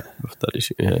whatever. yeah. Of that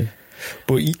issue. Yeah.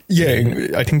 But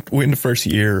yeah, I think within the first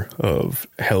year of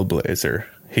Hellblazer,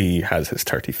 he has his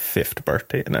 35th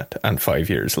birthday in it, and 5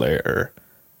 years later,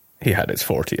 he had his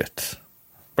 40th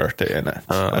birthday in it,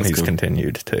 and he's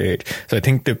continued to age. So I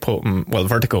think they put him. Well,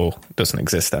 Vertigo doesn't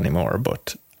exist anymore,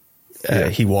 but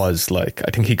he was like,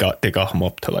 I think they got him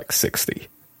up to like 60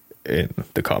 in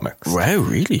the comics. Wow,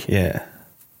 really? Yeah,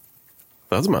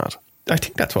 That's mad. I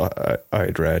think that's what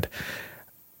I'd read.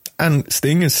 And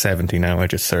Sting is 70 now. I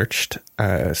just searched.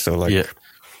 So like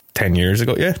 10 years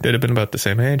ago, they'd have been about the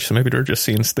same age. So maybe they're just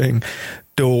seeing Sting.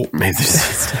 Though Maybe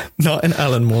not in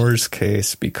Alan Moore's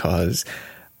case, because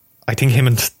I think him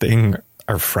and Sting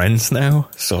are friends now.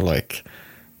 So like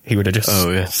he would have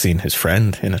just seen his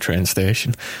friend in a train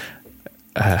station.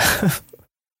 The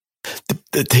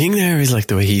thing there is like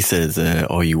the way he says,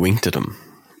 you winked at him.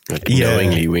 Like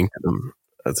knowingly winked at him.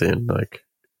 As in like...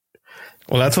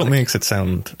 Well, that's what makes it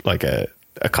sound like a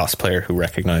cosplayer who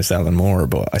recognised Alan Moore,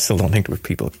 but I still don't think there were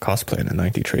people cosplaying in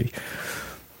 93.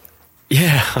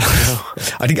 Yeah, I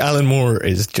know. I think Alan Moore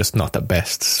is just not the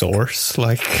best source,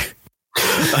 like...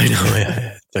 I know,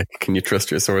 yeah. Like, can you trust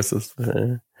your sources?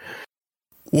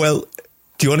 Well,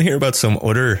 do you want to hear about some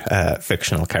other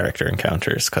fictional character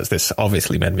encounters? Because this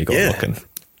obviously made me go looking.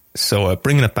 So,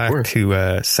 bringing it back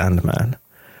to Sandman.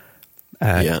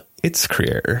 Its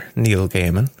creator, Neil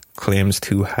Gaiman, claims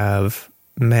to have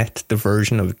met the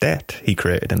version of Death he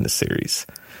created in the series.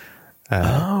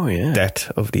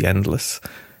 Death of the Endless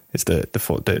is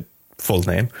the full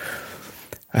name.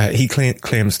 He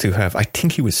claims to have, I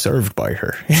think he was served by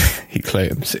her, he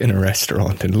claims, in a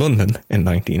restaurant in London in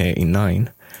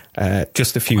 1989,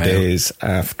 just a few days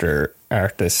after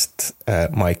artist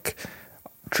Mike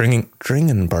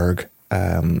Dringenberg,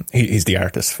 he's the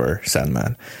artist for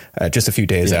Sandman, just a few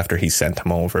days after he sent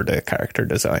him over the character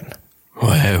design.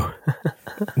 Wow.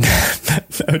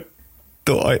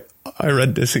 Though I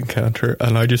read this encounter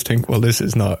and I just think, well, this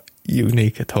is not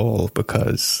unique at all,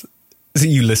 because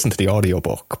you listen to the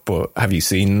audiobook, but have you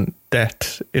seen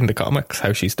Death in the comics,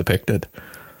 how she's depicted?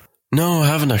 No, I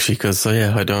haven't actually, because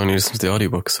I don't listen to the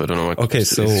audiobook, so I don't know what she's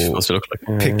supposed to look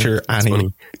like.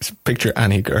 Picture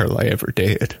any girl I ever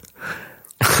dated.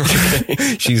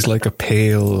 She's like a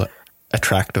pale,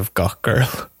 attractive goth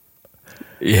girl.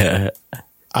 Yeah.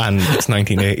 And it's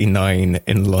 1989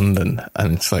 in London,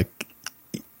 and it's like,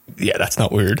 that's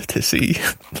not weird to see.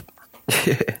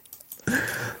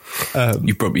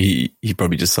 He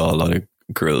probably just saw a lot of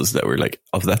girls that were like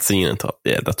of that scene and thought,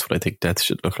 that's what I think Death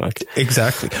should look like.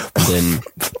 Exactly.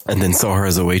 And then saw her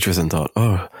as a waitress and thought,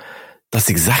 that's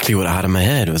exactly what I had in my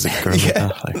head, was a girl like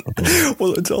that. Like,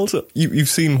 well, it's also you've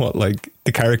seen what like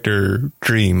the character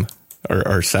Dream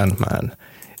or Sandman.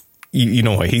 You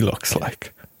know what he looks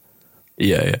like.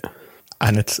 Yeah.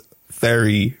 And it's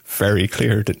very, very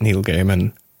clear that Neil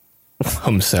Gaiman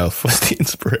himself was the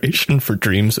inspiration for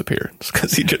Dream's appearance,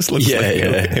 because he just looks like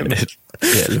Neil Gaiman.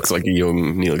 It looks like a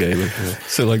young Neil Gaiman. Yeah.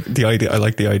 So like I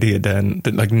like the idea then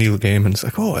that like Neil Gaiman's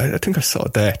like, I think I saw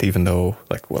Death, even though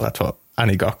like, well, that's what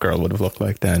any goth girl would have looked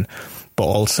like then. But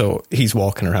also he's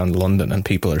walking around London and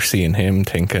people are seeing him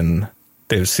thinking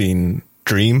they've seen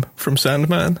Dream from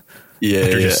Sandman. Yeah,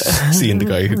 they're just seeing the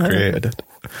guy who created it.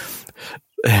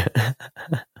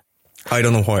 I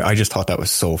don't know why. I just thought that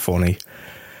was so funny.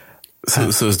 So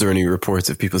is there any reports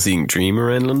of people seeing Dream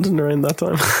around London around that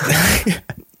time?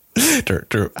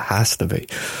 There has to be.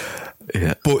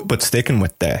 Yeah. But sticking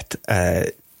with that,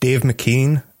 Dave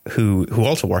McKean, who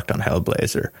also worked on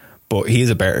Hellblazer, but he has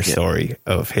a better story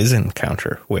of his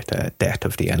encounter with Death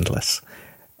of the Endless.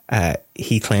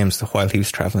 He claims that while he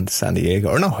was traveling to San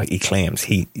Diego,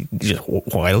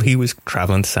 while he was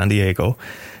traveling to San Diego,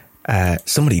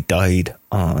 somebody died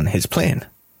on his plane.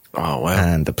 Oh, wow.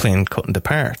 And the plane couldn't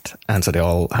depart. And so they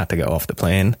all had to get off the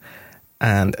plane.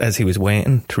 And as he was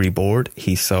waiting to reboard,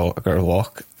 he saw a girl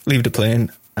leave the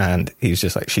plane. And he was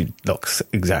just like, she looks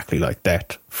exactly like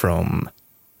Death from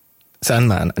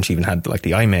Sandman. And she even had like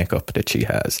the eye makeup that she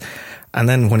has. And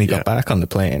then when he got back on the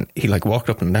plane, he like walked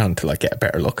up and down to like get a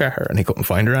better look at her, and he couldn't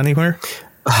find her anywhere.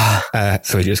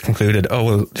 So he just concluded,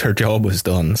 her job was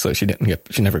done. So she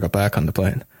never got back on the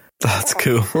plane. That's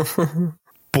cool.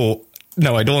 But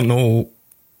now I don't know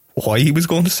why he was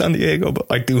going to San Diego, but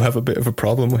I do have a bit of a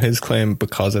problem with his claim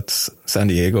because it's San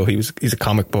Diego. He's a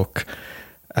comic book,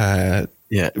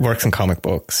 works in comic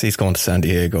books. He's going to San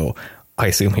Diego. I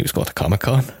assume he was going to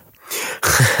Comic-Con.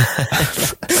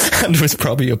 And there was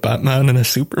probably a Batman and a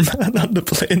Superman on the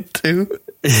plane too.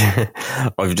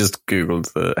 I've just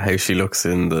Googled how she looks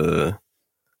in the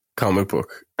comic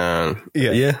book.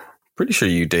 Pretty sure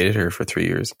you dated her for 3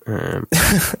 years.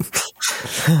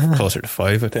 closer to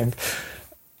 5, I think.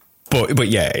 But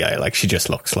yeah, like she just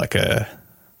looks like a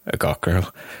goth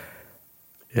girl.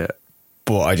 Yeah.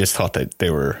 But I just thought that they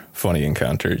were funny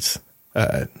encounters.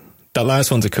 That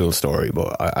last one's a cool story,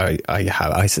 but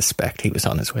I suspect he was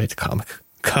on his way to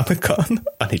Comic-Con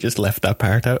and he just left that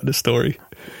part out of the story.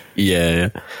 Yeah.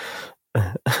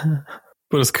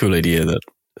 But it's a cool idea that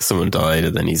someone died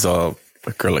and then he saw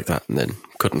a girl like that and then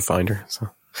couldn't find her. So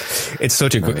it's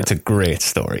it's a great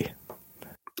story.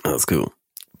 That's cool.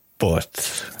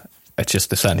 But it's just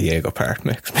the San Diego part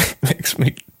makes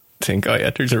me think, oh yeah,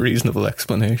 there's a reasonable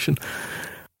explanation.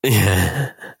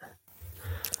 Yeah.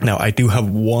 Now, I do have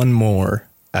one more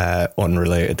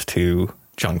unrelated to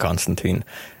John Constantine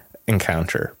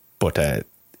encounter, but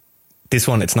this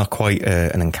one, it's not quite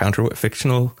an encounter with a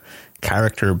fictional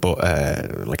character, but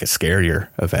like a scarier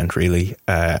event, really,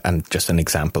 and just an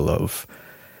example of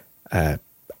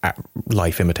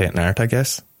life imitating art, I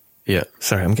guess. Yeah.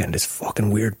 Sorry, I'm getting this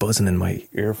fucking weird buzzing in my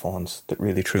earphones that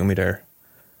really threw me there.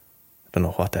 I don't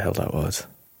know what the hell that was.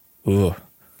 Ugh.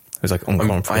 It was like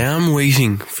uncomfortable. I am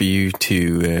waiting for you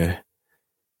to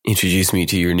introduce me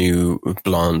to your new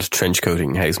blonde trench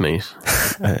coating housemate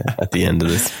at the end of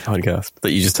this podcast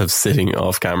that you just have sitting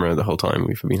off camera the whole time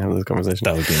we've been having this conversation.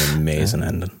 That would be an amazing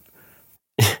ending.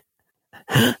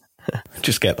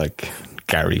 Just get like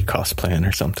Gary cosplaying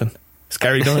or something. Is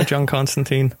Gary done it, John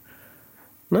Constantine?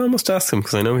 No, I must ask him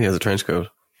because I know he has a trench coat.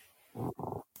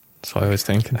 That's what I was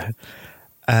thinking.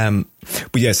 But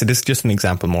yeah, so this is just an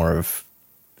example more of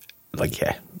like,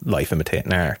 yeah, life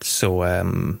imitating art.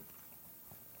 So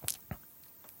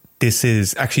this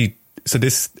is actually, so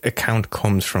this account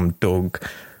comes from Doug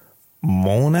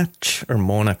Monach or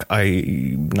Monach.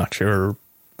 I'm not sure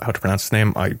how to pronounce his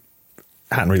name. I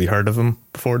hadn't really heard of him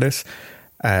before this.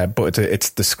 But it's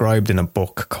described in a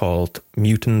book called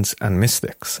Mutants and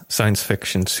Mystics, Science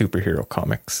Fiction, Superhero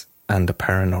Comics, and the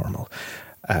Paranormal.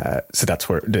 So that's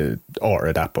where the author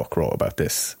of that book wrote about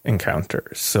this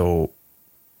encounter. So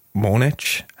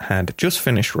Monich had just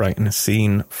finished writing a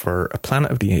scene for a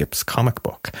Planet of the Apes comic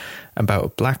book about a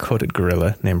black-hooded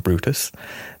gorilla named Brutus.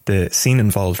 The scene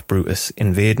involved Brutus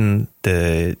invading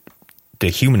the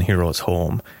human hero's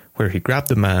home, where he grabbed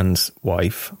the man's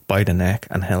wife by the neck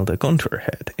and held a gun to her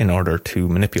head in order to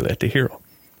manipulate the hero.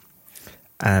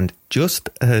 And just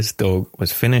as Doug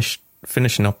was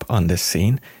finishing up on this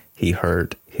scene, he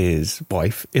heard his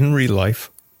wife in real life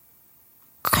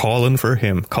calling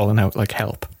out like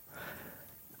help.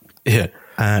 Yeah.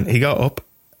 And he got up,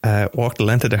 walked the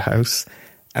length of the house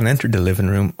and entered the living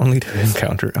room only to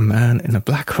encounter a man in a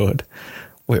black hood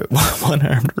with one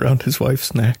arm around his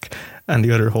wife's neck and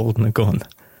the other holding a gun.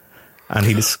 And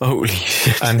he holy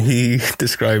shit. And he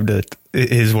described it.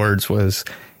 His words was,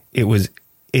 "It was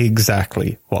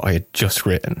exactly what I had just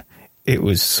written. It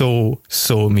was so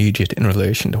immediate in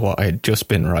relation to what I had just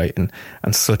been writing,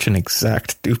 and such an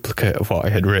exact duplicate of what I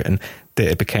had written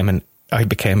that I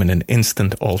became in an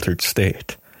instant altered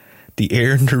state. The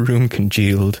air in the room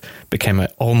congealed, became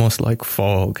almost like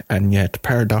fog, and yet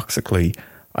paradoxically,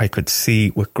 I could see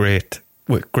with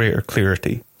greater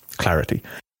clarity.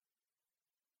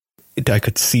 I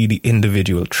could see the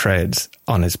individual threads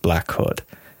on his black hood."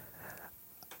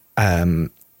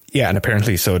 Yeah, and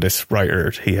apparently, so this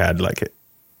writer, he had like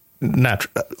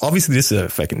obviously this is a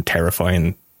fucking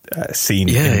terrifying scene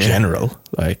in general,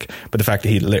 like, but the fact that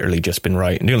he'd literally just been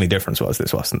writing, the only difference was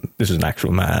this was an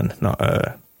actual man, not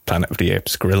a Planet of the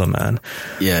Apes gorilla man.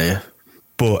 Yeah.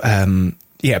 But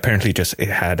yeah, apparently just it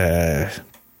had a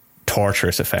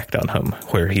torturous effect on him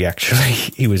where he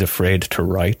was afraid to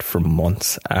write for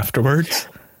months afterwards.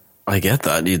 I get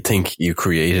that. You'd think you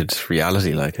created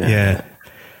reality like that. Yeah.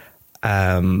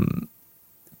 And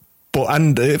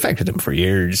it affected him for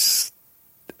years.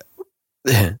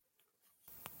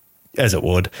 As it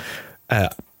would. An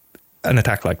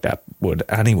attack like that would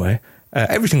anyway.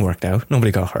 Everything worked out.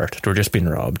 Nobody got hurt. They were just being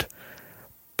robbed.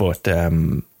 But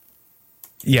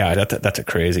yeah, that's a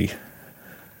crazy.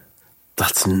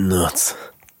 That's nuts.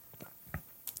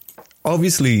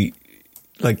 Obviously,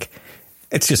 like,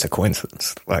 it's just a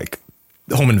coincidence. Like,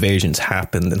 home invasions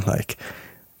happened, and like,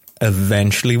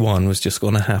 eventually one was just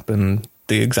going to happen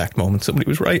the exact moment somebody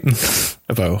was writing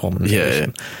about home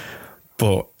invasion. Yeah.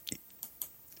 But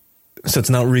so it's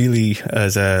not really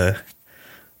as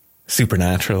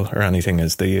supernatural or anything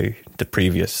as the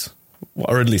previous,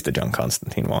 or at least the John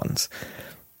Constantine ones.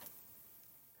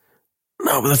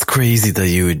 No, but that's crazy that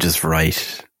you would just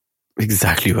write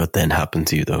exactly what then happened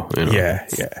to you, though. You know? Yeah.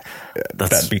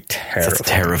 That'd be terrifying. That's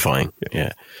terrifying.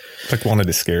 Yeah. It's like one of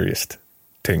the scariest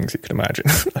things you could imagine.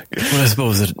 Well, I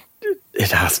suppose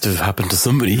it has to have happened to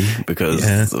somebody because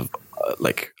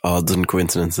like odds and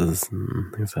coincidences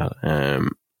and things like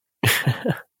that.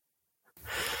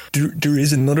 There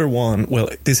is another one. Well,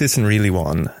 this isn't really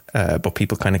one, but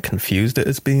people kind of confused it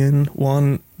as being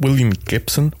one. William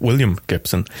Gibson,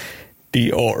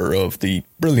 the author of the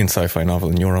brilliant sci-fi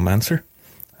novel Neuromancer,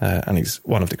 and he's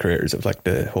one of the creators of like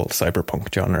the whole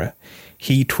cyberpunk genre.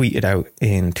 He tweeted out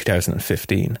in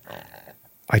 2015,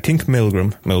 I think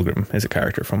Milgram is a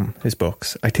character from his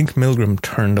books. I think Milgram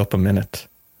turned up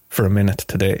for a minute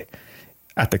today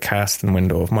at the casting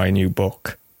window of my new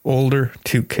book. Older,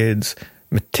 2 kids,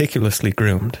 meticulously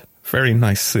groomed. Very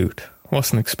nice suit.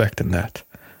 Wasn't expecting that.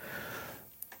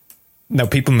 Now,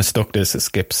 people mistook this as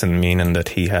Gibson, meaning that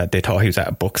they thought he was at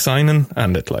a book signing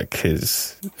and that like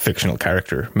his fictional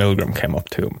character, Milgram, came up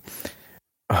to him.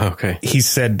 Okay. He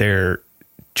said there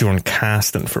during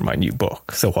casting for my new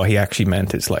book. So what he actually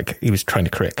meant is like he was trying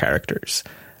to create characters,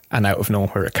 and out of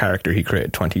nowhere a character he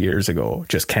created 20 years ago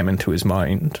just came into his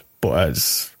mind, but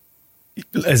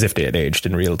as if they had aged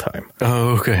in real time.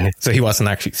 Oh, okay. So he wasn't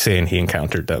actually saying he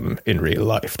encountered them in real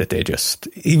life, that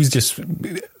he was just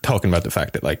talking about the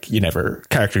fact that like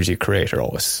characters you create are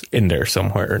always in there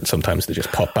somewhere, and sometimes they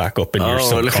just pop back up in your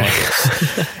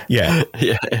subconscious. Yeah.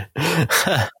 Yeah.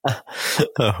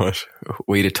 Oh,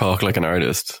 way to talk like an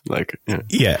artist. Like,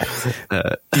 yeah.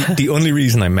 The only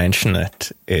reason I mention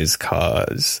it is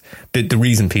because the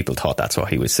reason people thought that's what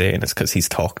he was saying is because he's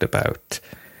talked about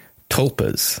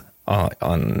tulpas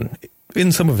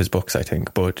in some of his books, I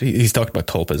think, but he's talked about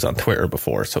tulpas on Twitter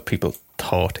before, so people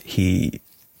thought the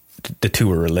two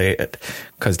were related.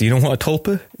 Because do you know what a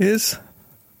tulpa is?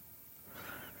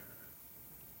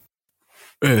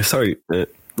 Sorry,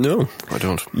 no, I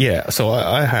don't. Yeah, so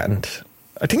I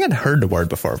think I'd heard the word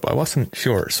before, but I wasn't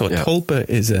sure. So a tulpa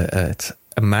is it's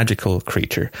a magical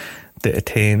creature that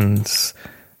attains,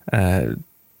 that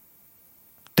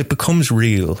becomes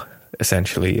real,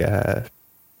 essentially,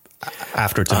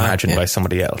 after it's imagined by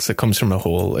somebody else. It comes from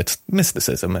it's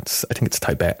mysticism. I think it's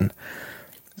Tibetan.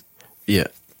 Yeah.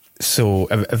 So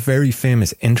a very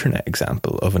famous internet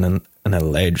example of an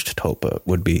alleged tulpa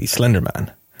would be Slender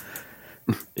Man.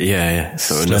 Yeah.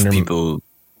 So enough people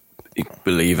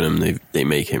believe in him, they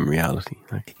make him reality.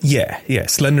 Like. Yeah.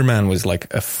 Slender Man was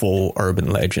like a faux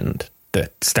urban legend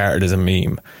that started as a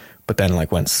meme, but then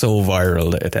like went so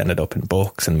viral that it ended up in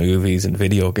books and movies and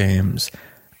video games.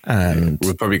 And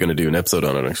we're probably going to do an episode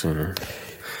on it, actually.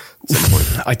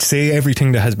 I'd say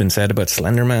everything that has been said about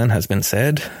Slender Man has been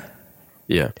said.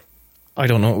 Yeah. I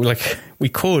don't know. Like, we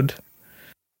could.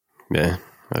 Yeah,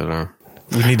 I don't know.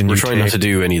 We need a new We're trying not to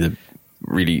do any of the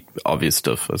really obvious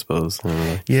stuff, I suppose.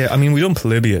 Yeah, I mean, we done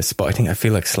Polybius, but I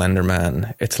feel like Slender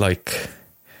Man, it's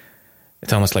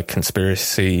almost like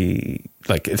conspiracy.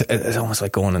 Like, it's almost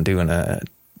like going and doing a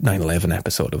 9/11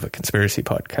 episode of a conspiracy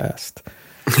podcast.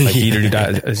 Like either do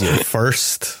that as your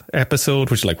first episode,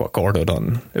 which is like what Gordo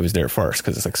done. It was there first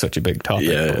because it's like such a big topic.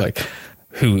 Yeah. But like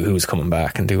who's coming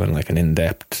back and doing like an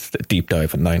in-depth deep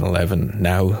dive on 9/11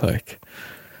 now? Like,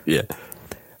 yeah.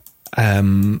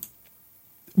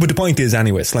 But the point is,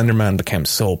 anyway, Slender Man became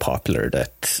so popular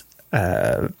that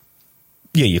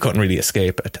you couldn't really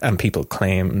escape it, and people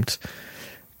claimed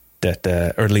that,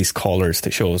 or at least callers to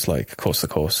shows like Coast to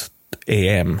Coast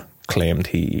AM claimed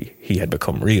he had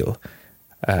become real.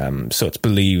 So it's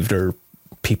believed, or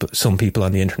some people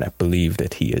on the internet believe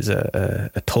that he is a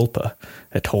tulpa,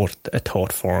 a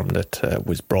thought form that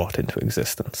was brought into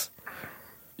existence.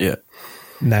 Yeah.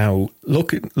 Now,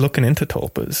 looking into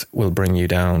tulpas will bring you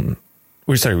down.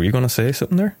 Sorry, were you going to say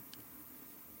something there?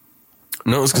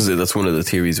 No, it's because that's one of the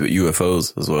theories with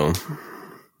UFOs as well.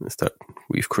 Is that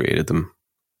we've created them.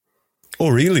 Oh,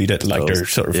 really? That like they're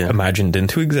sort of imagined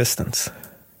into existence?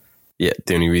 Yeah,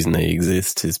 the only reason they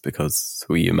exist is because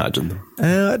we imagine them.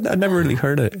 I never really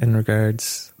heard it in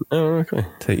regards to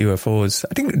UFOs.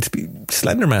 I think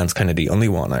Slender Man's kind of the only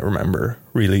one I remember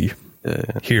really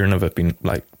hearing of it being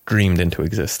like dreamed into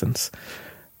existence.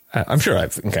 I'm sure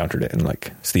I've encountered it in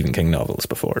like Stephen King novels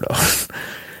before, though.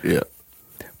 Yeah.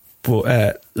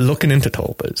 But looking into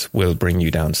tulpas will bring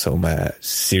you down some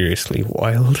seriously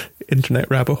wild internet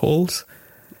rabbit holes.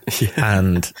 Yeah.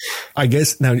 And I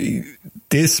guess now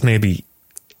this maybe,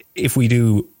 if we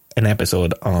do an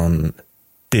episode on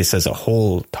this as a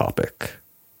whole topic,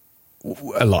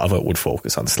 a lot of it would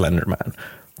focus on Slender Man.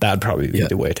 That'd probably be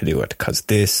the way to do it, because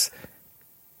this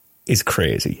is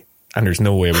crazy, and there's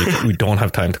no way we don't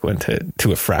have time to go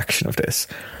into a fraction of this.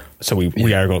 So we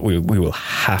will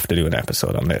have to do an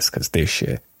episode on this, because this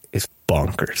shit is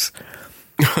bonkers.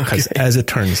 Because as it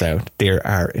turns out, there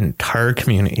are entire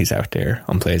communities out there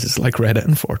on places like Reddit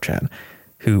and 4chan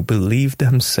who believe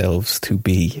themselves to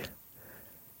be,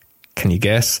 can you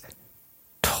guess,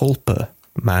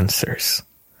 tulpamancers.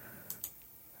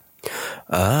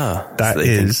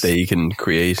 That so they can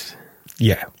create.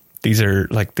 Yeah, these are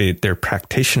like they're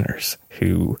practitioners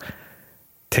who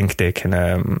think they can,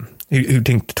 who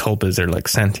think the tulpas are like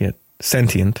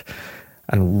sentient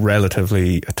and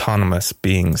relatively autonomous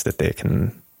beings that they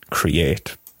can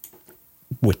create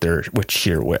with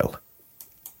sheer will,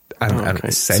 and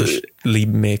essentially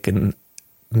making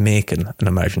an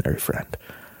imaginary friend.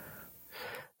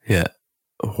 Yeah.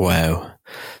 Wow.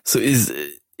 So is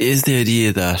the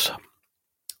idea that,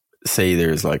 say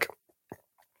there's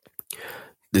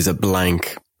a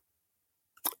blank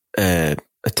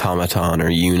automaton or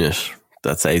unit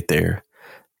that's out there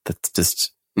that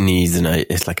just needs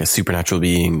it's like a supernatural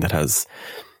being that has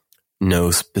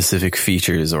no specific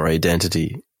features or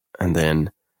identity, and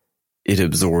then it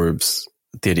absorbs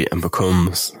the idea and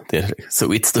becomes the identity.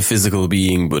 So it's the physical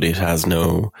being, but it has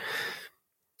no,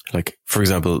 like, for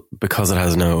example, because it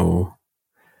has no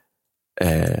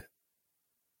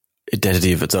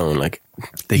identity of its own, like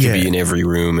they could be in every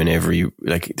room, and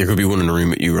like there could be one in a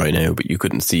room with you right now, but you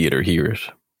couldn't see it or hear it,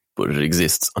 but it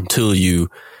exists until you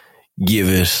give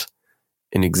it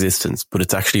an existence. But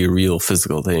it's actually a real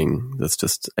physical thing that's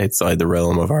just outside the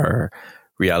realm of our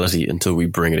reality until we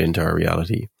bring it into our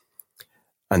reality,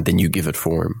 and then you give it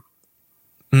form.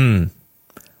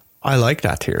 I like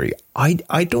that theory.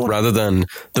 I don't, rather than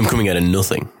them coming out of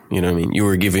nothing. You know what I mean?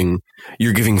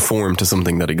 You're giving form to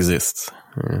something that exists.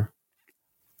 Yeah.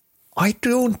 I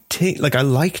don't think, like, I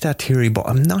like that theory, but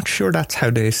I'm not sure that's how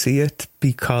they see it,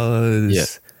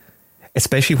 because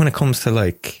especially when it comes to,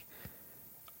 like,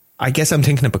 I guess I'm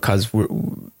thinking it because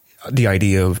the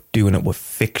idea of doing it with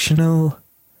fictional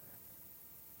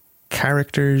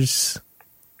characters.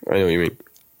 I know what you mean.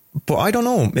 But I don't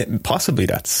know, possibly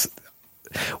that's,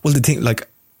 well, the thing, like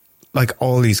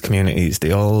all these communities,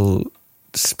 they all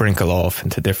sprinkle off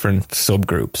into different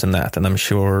subgroups and that, and I'm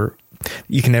sure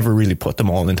you can never really put them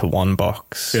all into one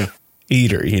box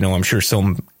either. You know, I'm sure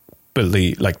some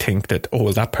think that,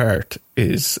 oh, that part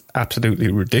is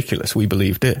absolutely ridiculous, we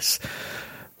believe this.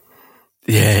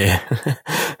 Yeah.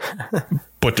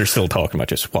 But they're still talking about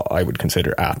just what I would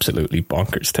consider absolutely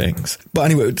bonkers things. But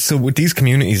anyway, so with these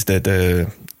communities,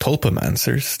 the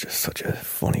tulpamancers, just such a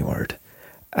funny word,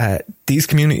 these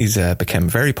communities became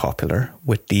very popular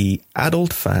with the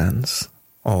adult fans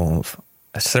of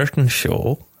a certain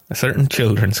show, a certain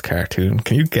children's cartoon.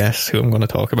 Can you guess who I'm going to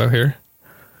talk about here?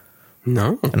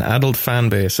 No. An adult fan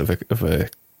base of a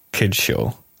kids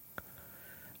show.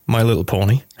 My Little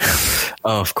Pony.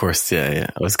 Oh, of course,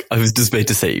 yeah. I was just about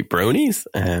to say bronies.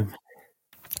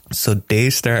 So they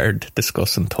started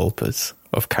discussing tulpas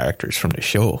of characters from the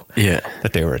show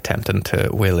that they were attempting to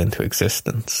will into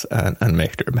existence and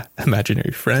make their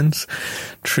imaginary friends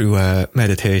through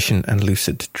meditation and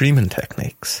lucid dreaming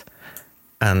techniques.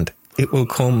 And it will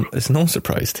come as no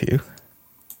surprise to you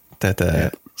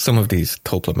that some of these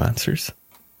tulpamancers,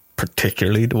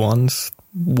 particularly the ones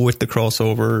with the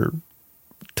crossover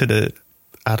to the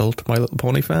adult My Little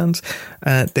Pony fans,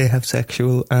 they have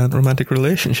sexual and romantic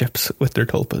relationships with their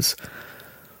tulpas.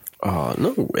 Oh,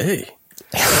 no way.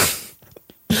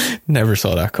 Never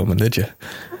saw that coming, did you?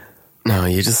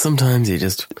 No, sometimes you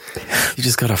just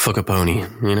gotta fuck a pony,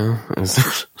 you know?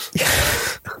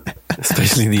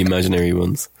 Especially the imaginary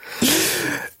ones.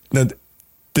 Now,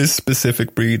 this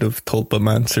specific breed of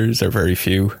tulpamancers are very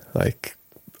few, like,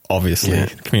 obviously,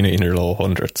 community in their low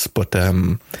hundreds, but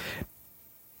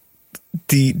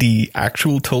the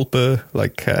actual tulpa,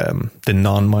 like the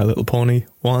non My Little Pony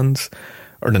ones,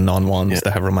 or the non-ones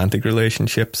that have romantic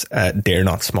relationships, they're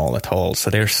not small at all.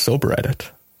 So they're subreddit,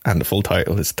 and the full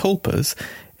title is Tulpas,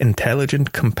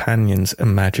 Intelligent Companions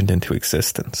Imagined into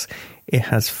Existence. It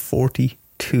has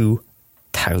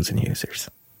 42,000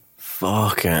 users.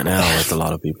 Fucking hell, that's a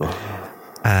lot of people.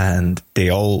 And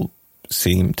they all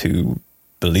seem to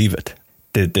believe it.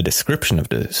 The description of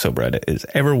the subreddit is,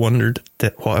 ever wondered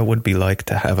what it would be like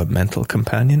to have a mental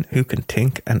companion who can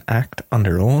think and act on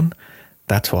their own?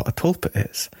 That's what a tulpa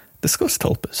is. Discuss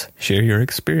tulpas, share your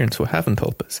experience with having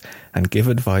tulpas, and give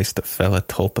advice to fellow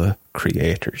tulpa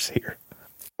creators here.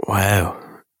 Wow.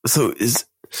 So is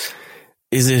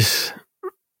it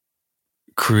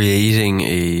creating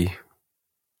a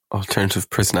alternative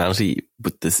personality,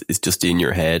 but this is just in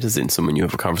your head, as in someone you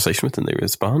have a conversation with and they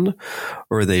respond?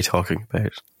 Or are they talking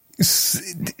about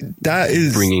that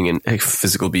is bringing a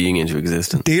physical being into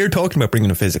existence? They're talking about bringing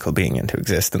a physical being into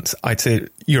existence. I'd say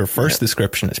your first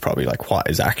description is probably like what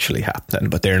is actually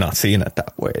happening, but they're not seeing it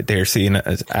that way. They're seeing it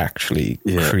as actually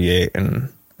creating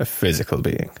a physical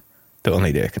being that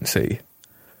only they can see.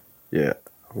 Yeah.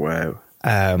 Wow.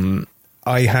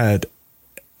 I had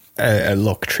a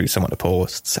look through some of the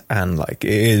posts, and like,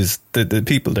 it is the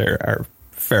people there are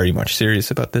very much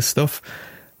serious about this stuff.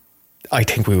 I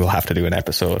think we will have to do an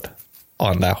episode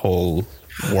on that whole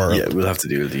world. Yeah, we'll have to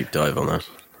do a deep dive on that.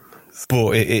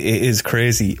 But it is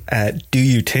crazy. Do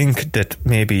you think that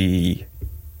maybe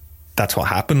that's what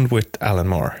happened with Alan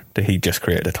Moore, that he just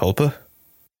created Tulpa?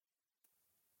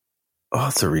 Oh,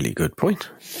 that's a really good point.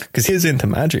 Because he's into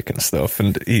magic and stuff,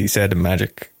 and he said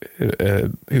magic,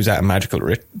 he was at a magical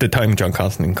the time John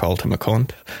Constantine called him a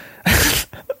cunt,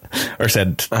 or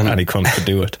said any cunt could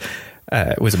do it.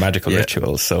 It was a magical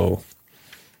ritual, so...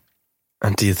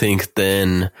 And do you think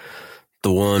then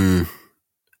the one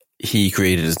he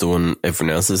created is the one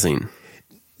everyone else has seen?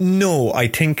 No, I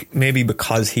think maybe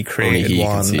because he created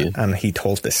one and he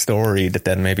told the story, that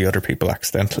then maybe other people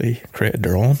accidentally created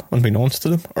their own, unbeknownst to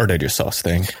them, or they just saw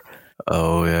Sting.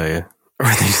 Oh, yeah. Or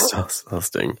they just saw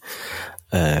Sting.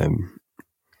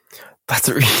 That's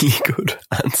a really good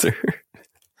answer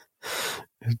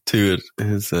to it.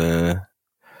 Is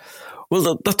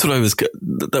well, that's what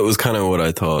that was kind of what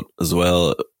I thought as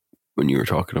well when you were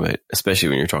talking about, especially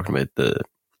when you're talking about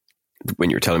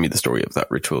when you're telling me the story of that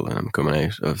ritual and I'm coming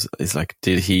out of, it's like,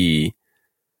 did he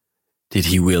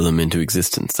will him into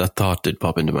existence? That thought did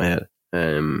pop into my head.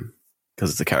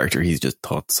 Because it's a character he's just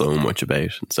thought so much about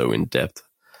and so in depth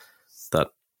that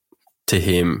to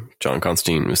him, John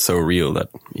Constantine was so real that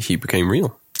he became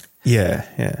real. Yeah.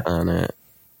 And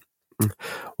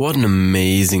what an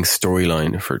amazing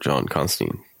storyline for John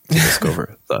Constantine to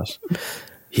discover that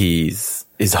his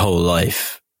whole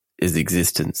life, his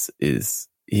existence is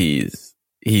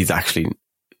he's actually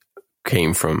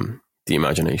came from the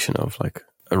imagination of like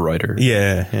a writer.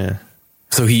 Yeah.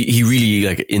 So he really,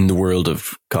 like, in the world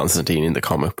of Constantine in the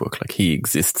comic book, like, he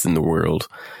exists in the world.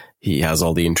 He has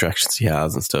all the interactions he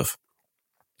has and stuff.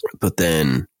 But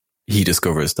then he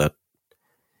discovers that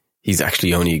he's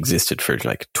actually only existed for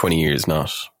like 20 years,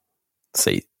 not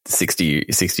say 60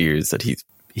 years that he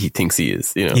thinks he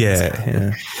is, you know?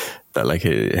 Yeah. That like,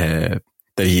 that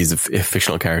he's a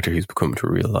fictional character who's become to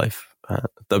real life.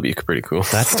 That'd be pretty cool.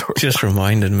 That just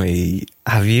reminded me,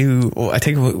 I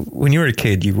think when you were a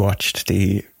kid, you watched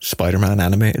the Spider-Man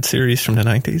animated series from the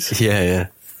 90s? Yeah.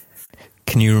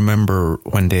 Can you remember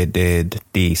when they did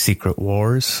the Secret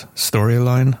Wars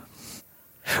storyline?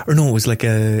 Or no, it was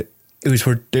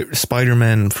where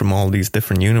Spider-Man from all these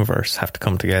different universes have to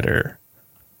come together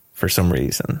for some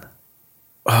reason.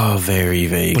 Oh, very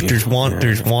vague. But there's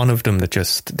one of them that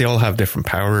they all have different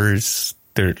powers.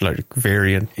 They're like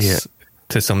variants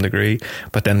to some degree.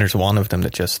 But then there's one of them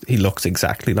that he looks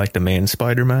exactly like the main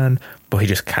Spider-Man, but he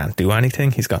just can't do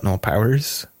anything. He's got no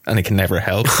powers and he can never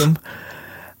help them.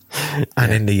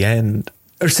 And in the end,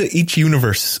 each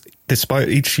universe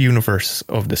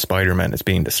of the Spider-Man is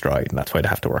being destroyed, and that's why they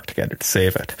have to work together to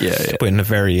save it. Yeah. But in the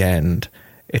very end,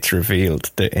 it's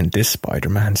revealed that in this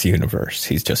Spider-Man's universe,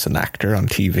 he's just an actor on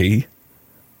TV.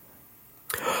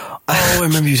 Oh, I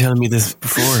remember you telling me this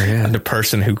before, yeah. And the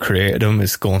person who created him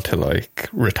is going to like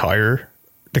retire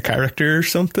the character or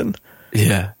something.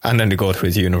 Yeah. And then they go to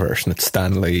his universe and it's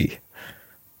Stan Lee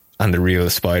and the real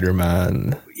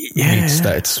Spider-Man meets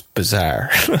that. It's bizarre.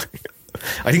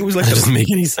 I think it was like... That doesn't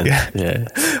make any sense. Yeah.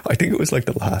 I think it was like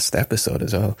the last episode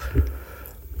as well.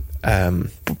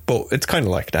 But it's kind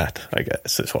of like that, I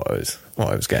guess, is what I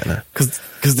was getting at.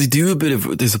 Because they do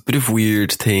there's a bit of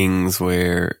weird things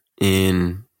where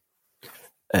in...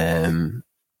 it's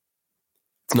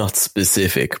not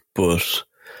specific, but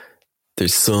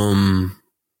there's some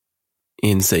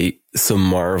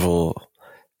Marvel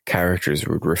characters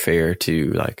would refer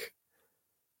to like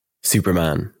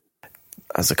Superman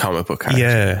as a comic book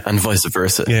character, and vice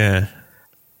versa. Yeah,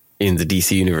 in the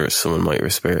DC universe, someone might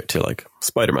refer to like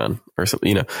Spider-Man or something,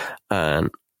 you know,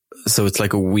 and so it's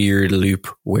like a weird loop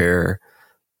where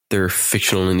they're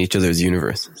fictional in each other's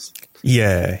universes.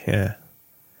 Yeah.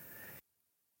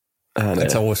 And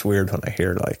it's always weird when I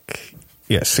hear like,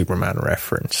 Superman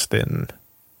referenced in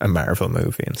a Marvel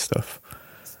movie and stuff.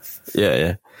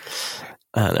 Yeah.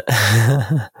 And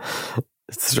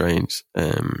it's strange.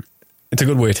 It's a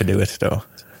good way to do it, though.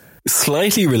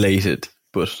 Slightly related,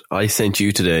 but I sent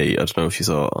you today, I don't know if you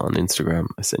saw on Instagram,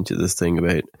 I sent you this thing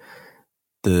about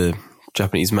the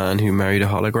Japanese man who married a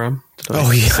hologram.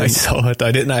 I saw it.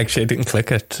 I didn't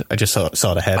click it. I just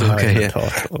saw the headline. Okay, yeah.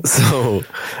 So,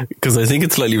 because I think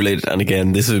it's slightly related, and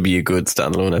again, this would be a good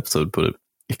standalone episode, but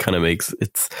it kind of makes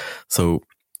it's so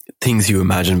things you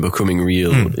imagine becoming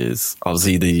real is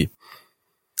obviously the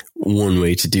one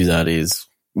way to do that is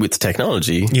with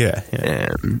technology. Yeah.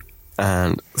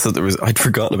 And so I'd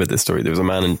forgotten about this story. There was a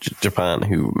man in Japan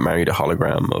who married a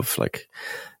hologram of like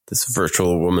this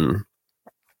virtual woman.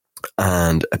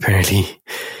 And apparently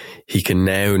he can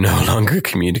now no longer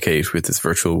communicate with his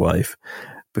virtual wife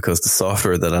because the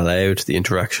software that allowed the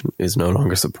interaction is no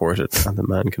longer supported, and the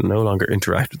man can no longer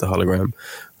interact with the hologram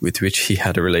with which he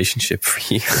had a relationship for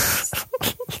years.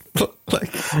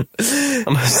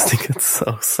 And I just think it's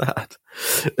so sad.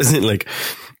 Isn't it like,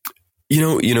 you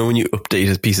know, when you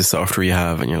update a piece of software you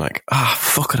have and you're like,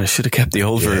 fuck it, I should have kept the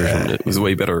old version. It was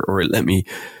way better. Or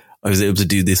I was able to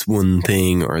do this one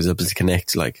thing, or I was able to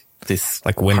connect like this.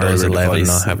 Like Windows 11 device.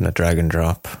 not having a drag and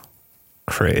drop.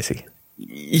 Crazy.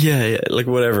 Yeah, like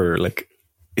whatever, like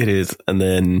it is. And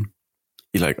then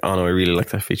you're like, oh no, I really like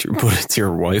that feature, but it's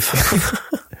your wife.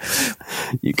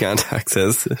 You can't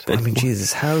access it anymore. I mean,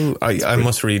 Jesus, how... I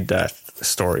must read that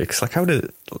story, because like how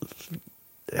did...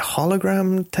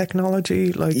 hologram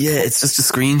technology, like... Yeah, it's just a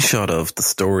screenshot of the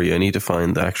story. I need to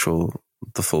find the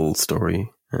full story.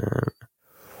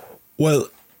 Well,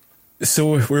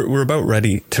 so we're about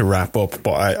ready to wrap up,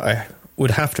 but I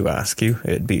would have to ask you.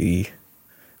 It'd be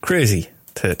crazy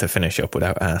to finish up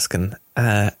without asking.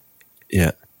 Yeah.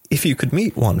 If you could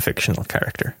meet one fictional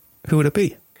character, who would it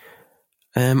be?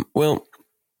 Well,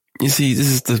 you see,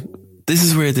 this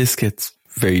is where this gets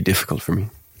very difficult for me.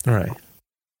 All right.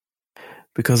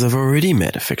 Because I've already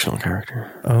met a fictional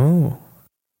character. Oh.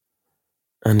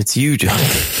 And it's you, John.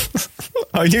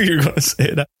 I knew you were going to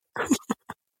say that.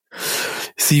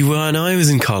 See, when I was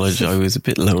in college, I was a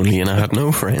bit lonely and I had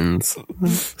no friends.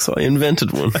 So I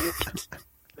invented one.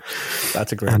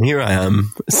 That's a great... And here I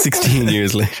am, 16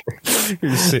 years later.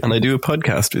 And I do a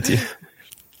podcast with you.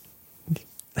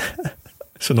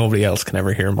 So nobody else can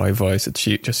ever hear my voice. It's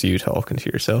just you talking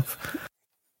to yourself.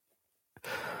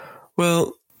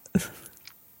 Well...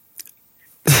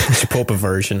 You should put up a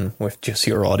version with just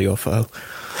your audio file.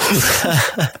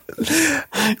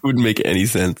 It wouldn't make any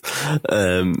sense.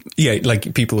 Yeah,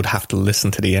 like people would have to listen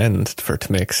to the end for it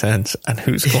to make sense. And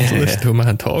who's going to listen to a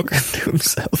man talking to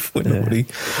himself with nobody?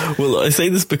 Well, I say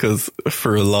this because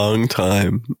for a long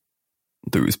time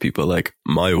there was people like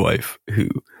my wife who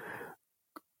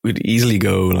would easily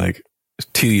go like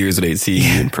 2 years without seeing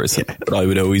you in person. Yeah. But I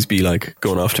would always be like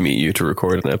going off to meet you to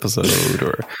record an episode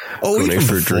or going out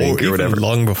for a drink or whatever.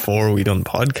 Long before we done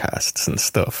podcasts and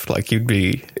stuff, like you'd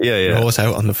be always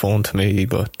out on the phone to me,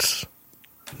 but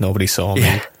nobody saw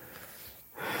me.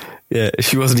 Yeah,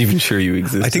 she wasn't even sure you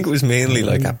existed. I think it was mainly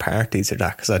like at parties or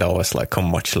that, because I'd always like come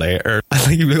much later. And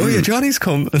like, you'd be like, oh yeah, Johnny's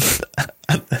coming.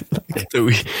 And then, like, so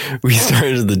we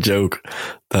started the joke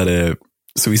that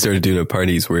so we started doing at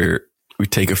parties where we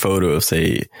take a photo of,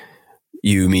 say,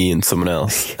 you, me, and someone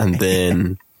else, and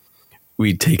then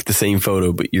we take the same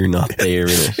photo, but you're not there in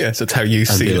it. Yeah, so it's how you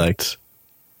see it. Like,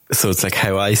 so it's like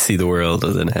how I see the world,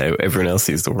 and then how everyone else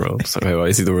sees the world. So how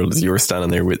I see the world is you're standing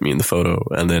there with me in the photo,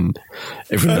 and then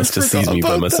everyone else just sees me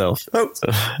by myself.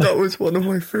 That was one of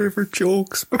my favourite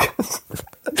jokes.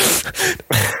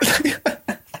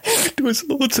 There was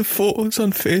loads of photos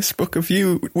on Facebook of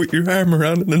you with your arm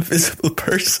around an invisible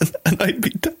person, and I'd be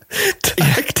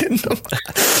tagged in them.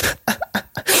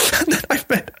 And then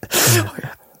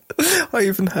I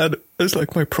even had as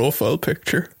like my profile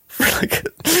picture for like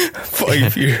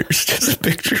 5 years, just a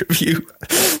picture of you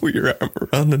with your arm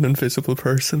around an invisible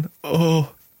person.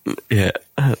 Oh, yeah.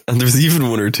 And there was even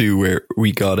one or two where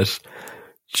we got it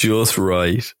just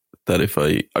right. That if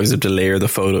I was able to layer the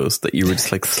photos, that you were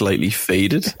just like slightly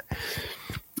faded,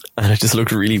 and it just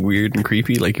looked really weird and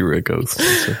creepy, like you were a ghost.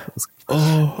 So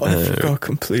I forgot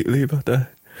completely about that.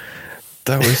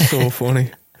 That was so funny.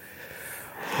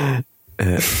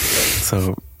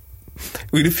 So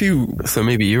we had a few. So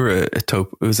maybe you were a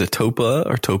top. It was a topa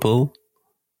or topal.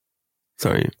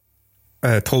 Sorry,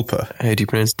 tulpa. How do you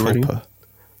pronounce tulpa?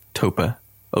 Topa.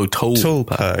 Oh, tolpa.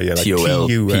 Tulpa. Yeah, like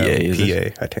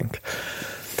Tulpa, I think.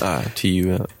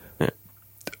 TUL. Yeah.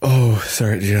 Oh,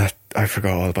 sorry. Yeah, I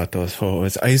forgot all about those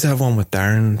photos. I used to have one with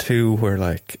Darren too, where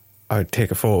like I'd take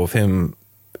a photo of him.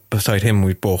 Beside him,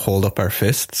 we'd both hold up our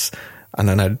fists, and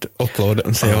then I'd upload it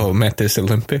and say, "Oh, met this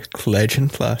Olympic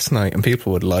legend last night," and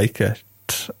people would like it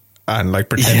and like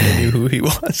pretend they knew who he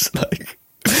was. Like,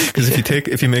 because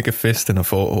if you make a fist in a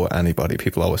photo of anybody,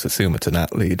 people always assume it's an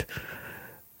athlete.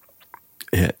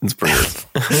 Yeah, it's brilliant.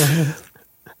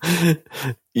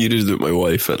 You did it with my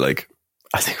wife at like,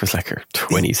 I think it was like her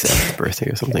 27th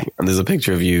birthday or something. And there's a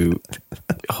picture of you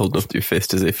holding up your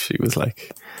fist as if she was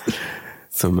like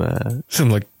some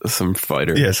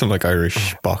fighter. Yeah, some like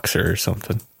Irish boxer or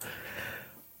something.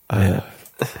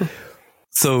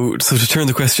 So to turn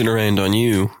the question around on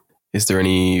you, is there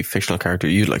any fictional character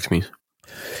you'd like to meet?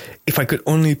 If I could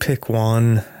only pick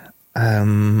one, I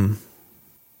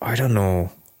don't know.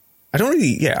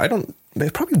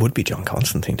 It probably would be John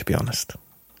Constantine, to be honest.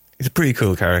 He's a pretty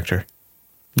cool character.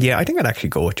 Yeah, I think I'd actually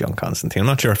go with John Constantine. I'm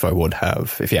not sure if I would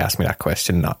have, if you asked me that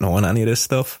question, not knowing any of this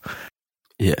stuff.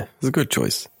 Yeah, it's a good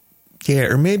choice. Yeah,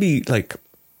 or maybe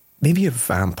a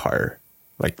vampire,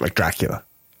 like Dracula,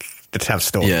 that have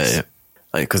stories. Yeah.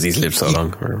 Because he's lived so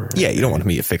long. Yeah, you don't want to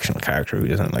meet a fictional character who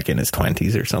isn't like in his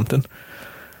 20s or something.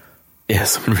 Yeah,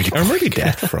 someone really. Or maybe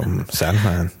Death from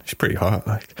Sandman. She's pretty hot,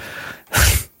 like.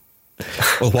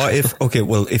 Well, what if? Okay,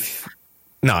 well, if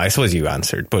no, I suppose you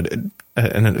answered, but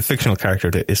a fictional character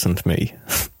that isn't me,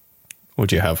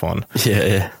 would you have one?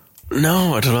 Yeah.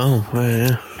 No, I don't know.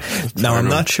 Yeah. Now, I'm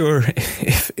not sure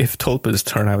if tulpas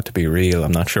turn out to be real.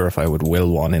 I'm not sure if I would will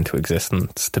one into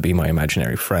existence to be my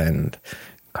imaginary friend,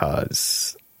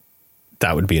 because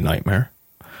that would be a nightmare.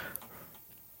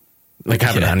 Like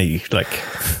having any like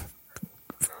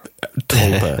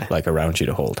tulpa like around you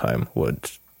the whole time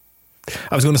would.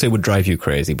 I was going to say would drive you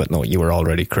crazy, but no, you were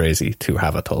already crazy to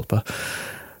have a tulpa.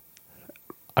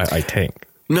 I think.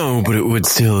 No, but it would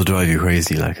still drive you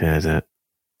crazy. Like I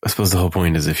suppose the whole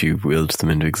point is if you willed them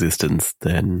into existence,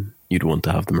 then you'd want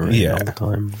to have them around all the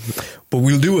time. But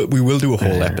we will do a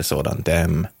whole episode on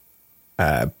them.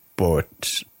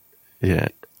 But yeah,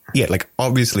 like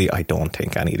obviously I don't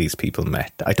think any of these people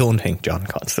met. I don't think John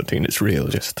Constantine is real,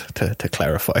 just to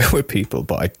clarify with people,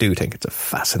 but I do think it's a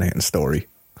fascinating story.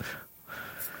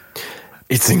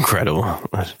 It's incredible.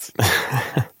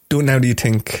 Now, do you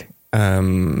think,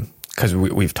 because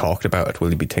we've talked about it, will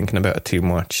you be thinking about it too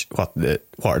much? What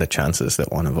are the chances that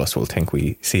one of us will think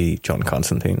we see John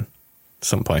Constantine at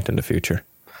some point in the future?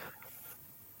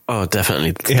 Oh,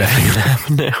 definitely. It's definitely going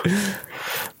to happen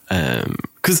now.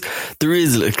 Because there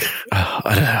is, like,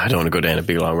 I don't want to go down a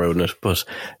big long road in it, but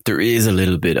there is a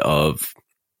little bit of,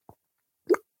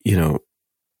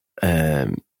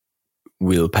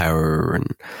 willpower,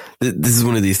 and this is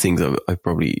one of these things I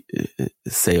probably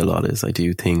say a lot, is I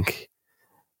do think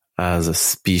as a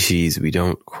species we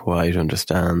don't quite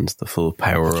understand the full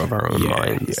power of our own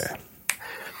minds. Yeah.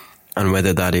 And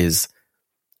whether that is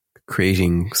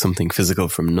creating something physical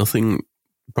from nothing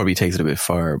probably takes it a bit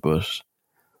far, but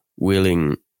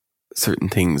willing certain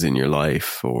things in your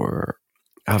life, or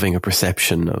having a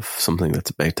perception of something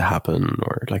that's about to happen,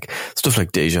 or like stuff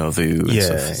like deja vu and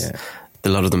stuff. Yeah. A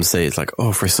lot of them say it's like,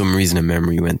 oh, for some reason a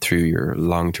memory went through your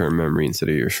long-term memory instead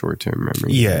of your short-term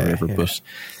memory. Yeah, or whatever. Yeah. But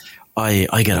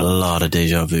I get a lot of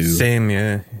deja vu. Same,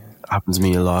 yeah. Happens to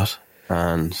me a lot.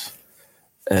 And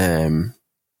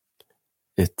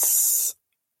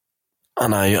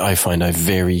I find I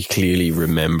very clearly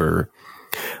remember,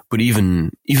 but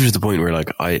even to the point where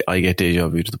like I get deja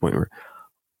vu to the point where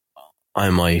I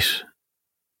might,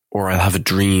 or I'll have a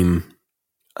dream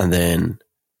and then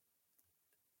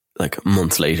like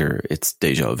months later, it's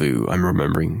deja vu. I'm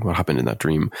remembering what happened in that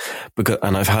dream,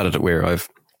 and I've had it where I've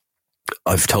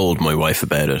told my wife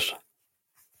about it.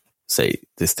 Say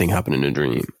this thing happened in a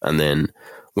dream, and then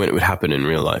when it would happen in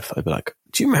real life, I'd be like,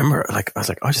 "Do you remember?" Like I was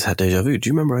like, "I just had deja vu. Do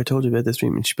you remember I told you about this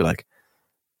dream?" And she'd be like,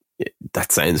 yeah,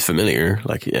 "That sounds familiar."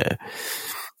 Like, yeah,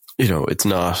 it's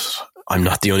not. I'm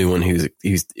not the only one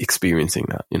who's experiencing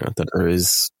that. That there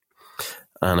is,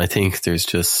 and I think there's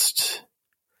just.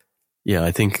 Yeah,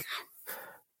 I think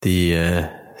the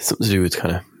something to do with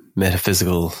kind of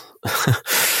metaphysical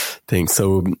things.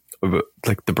 So,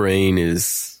 like the brain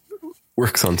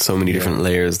works on so many different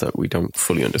layers that we don't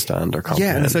fully understand or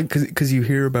comprehend. Yeah, and it's like because you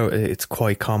hear about it, it's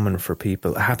quite common for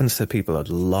people. It happens to people a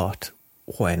lot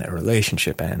when a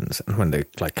relationship ends and when they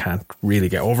like can't really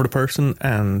get over the person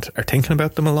and are thinking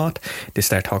about them a lot. They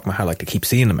start talking about how like they keep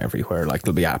seeing them everywhere. Like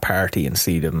they'll be at a party and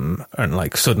see them, and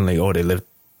like suddenly,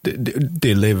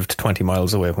 they lived 20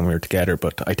 miles away when we were together,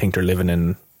 but I think they're living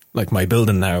in like my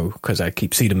building now because I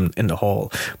keep seeing them in the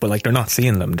hall. But like they're not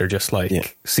seeing them, they're just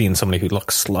like seeing somebody who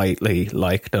looks slightly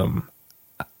like them,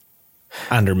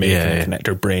 and they're making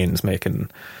their brain's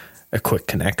making a quick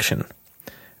connection.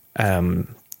 The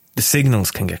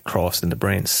signals can get crossed in the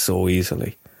brain so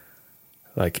easily.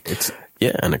 Like it's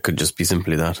and it could just be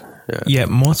simply that. Yeah,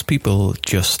 most people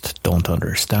just don't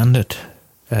understand it.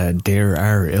 There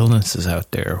are illnesses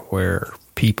out there where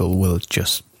people will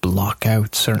just block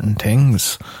out certain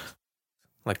things.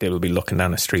 Like they will be looking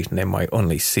down a street and they might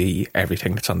only see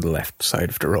everything that's on the left side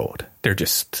of the road. They're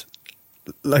just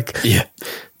like,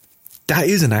 that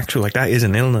is an actual, like that is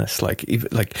an illness. Like, even,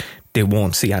 like they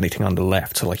won't see anything on the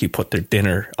left. So like you put their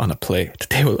dinner on a plate,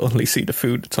 they will only see the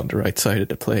food that's on the right side of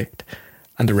the plate.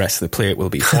 And the rest of the plate will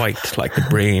be white. Like the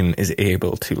brain is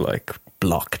able to like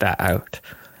block that out.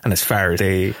 And as far as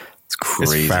they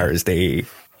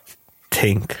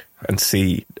think and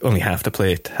see, only half the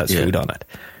plate has food on it.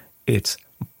 It's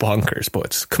bonkers, but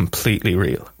it's completely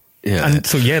real. Yeah. And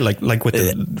so, yeah, like with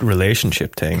the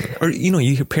relationship thing, or, you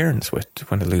hear parents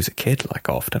when they lose a kid, like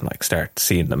often like start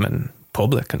seeing them in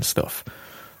public and stuff.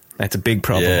 It's a big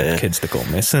problem with kids that go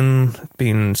missing,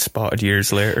 being spotted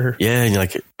years later. Yeah, and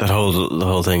like the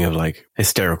whole thing of like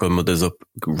hysterical mothers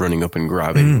running up and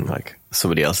grabbing like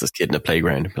somebody else's kid in a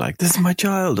playground and be like, "This is my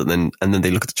child," and then they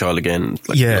look at the child again. And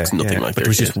like, it looks nothing like but their it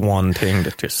was kid. just one thing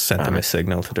that just sent them a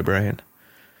signal to the brain.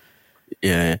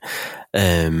 Yeah.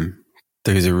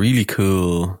 There's a really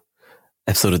cool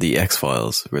episode of the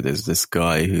X-Files where there's this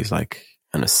guy who's like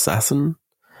an assassin.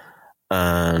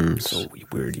 And so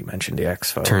weird you mentioned the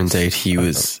X-Files. Turns out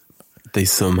they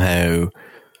somehow,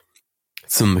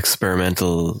 some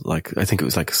experimental, like, I think it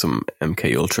was like some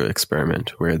MK Ultra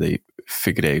experiment where they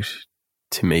figured out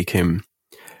to make him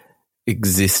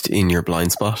exist in your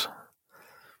blind spot.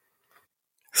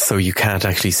 So you can't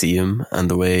actually see him. And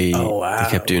the way they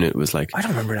kept doing it was like, I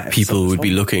don't remember that. People would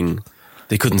be looking,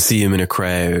 they couldn't see him in a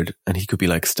crowd, and he could be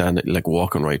like standing, like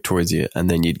walking right towards you, and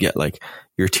then you'd get like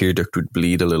your tear duct would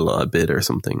bleed a bit or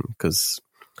something because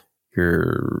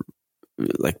you're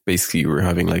like basically you were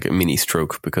having like a mini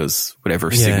stroke because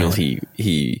whatever signal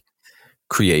he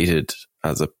created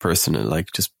as a person, it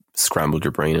like just scrambled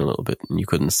your brain a little bit, and you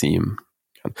couldn't see him.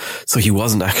 So he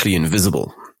wasn't actually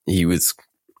invisible. He was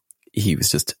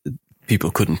just,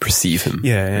 people couldn't perceive him.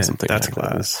 Or something. That's like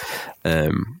class.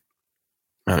 That.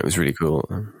 And it was really cool.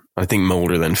 I think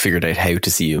Mulder then figured out how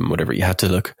to see him, whatever. You had to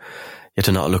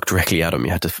not look directly at him.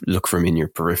 You had to look for him in your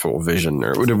peripheral vision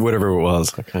or whatever it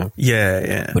was. Like, But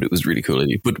it was really cool.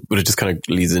 But it just kind of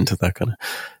leads into that kind of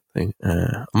thing.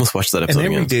 I must watch that episode An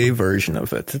again. everyday version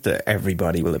of it that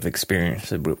everybody will have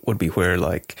experienced would be where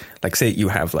like say you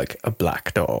have like a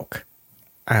black dog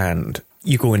and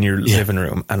you go in your living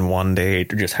room and one day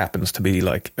there just happens to be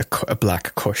like a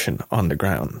black cushion on the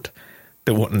ground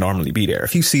that wouldn't normally be there.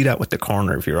 If you see that with the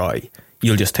corner of your eye,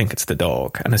 you'll just think it's the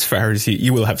dog. And as far as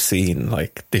you will have seen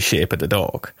like the shape of the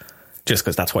dog, just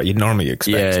because that's what you'd normally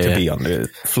expect to be on the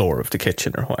floor of the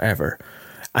kitchen or whatever.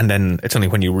 And then it's only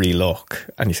when you re-look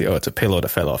and you see, oh, it's a pillow that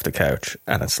fell off the couch.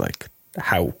 And it's like,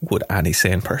 how would any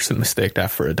sane person mistake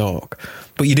that for a dog?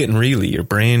 But you didn't really. Your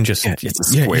brain just... it's a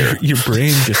square. Your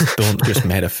brain just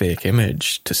made a fake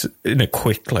image in a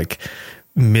quick, like,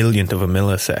 millionth of a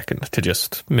millisecond to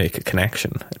just make a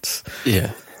connection. It's...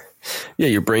 Yeah,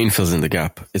 your brain fills in the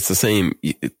gap. It's the same.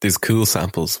 There's cool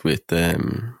samples with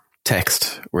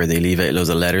text where they leave out loads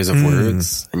of letters of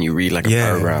words and you read like a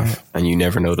paragraph and you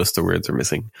never notice the words are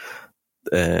missing.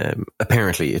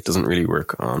 Apparently it doesn't really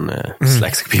work on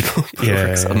dyslexic people. It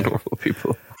works on normal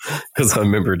people. Because I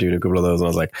remember doing a couple of those and I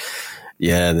was like,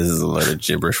 yeah, this is a lot of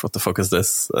gibberish. What the fuck is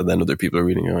this? And then other people are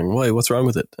reading going, why, what's wrong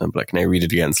with it? And I'm like, now read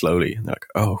it again slowly. And they're like,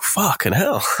 oh, fucking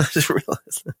hell. I just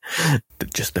realized.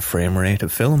 Just the frame rate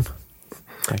of film.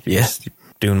 Like you're just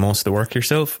doing most of the work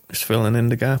yourself, just filling in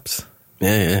the gaps.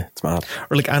 Yeah, it's mad.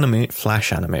 Or like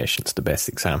flash animation's the best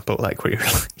example, like where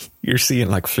you're seeing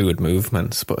like fluid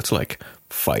movements, but it's like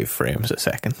 5 frames a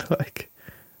second. Like,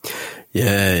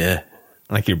 yeah.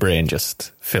 Like your brain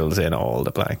just fills in all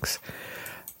the blanks.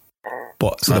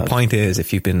 But so the point is,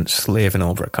 if you've been slaving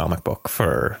over a comic book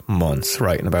for months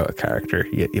writing about a character,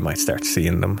 you might start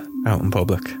seeing them out in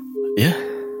public. Yeah,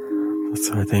 that's,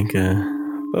 I think,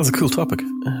 that was a cool topic.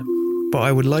 But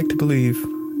I would like to believe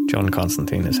John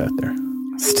Constantine is out there.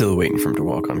 Still waiting for him to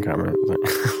walk on camera.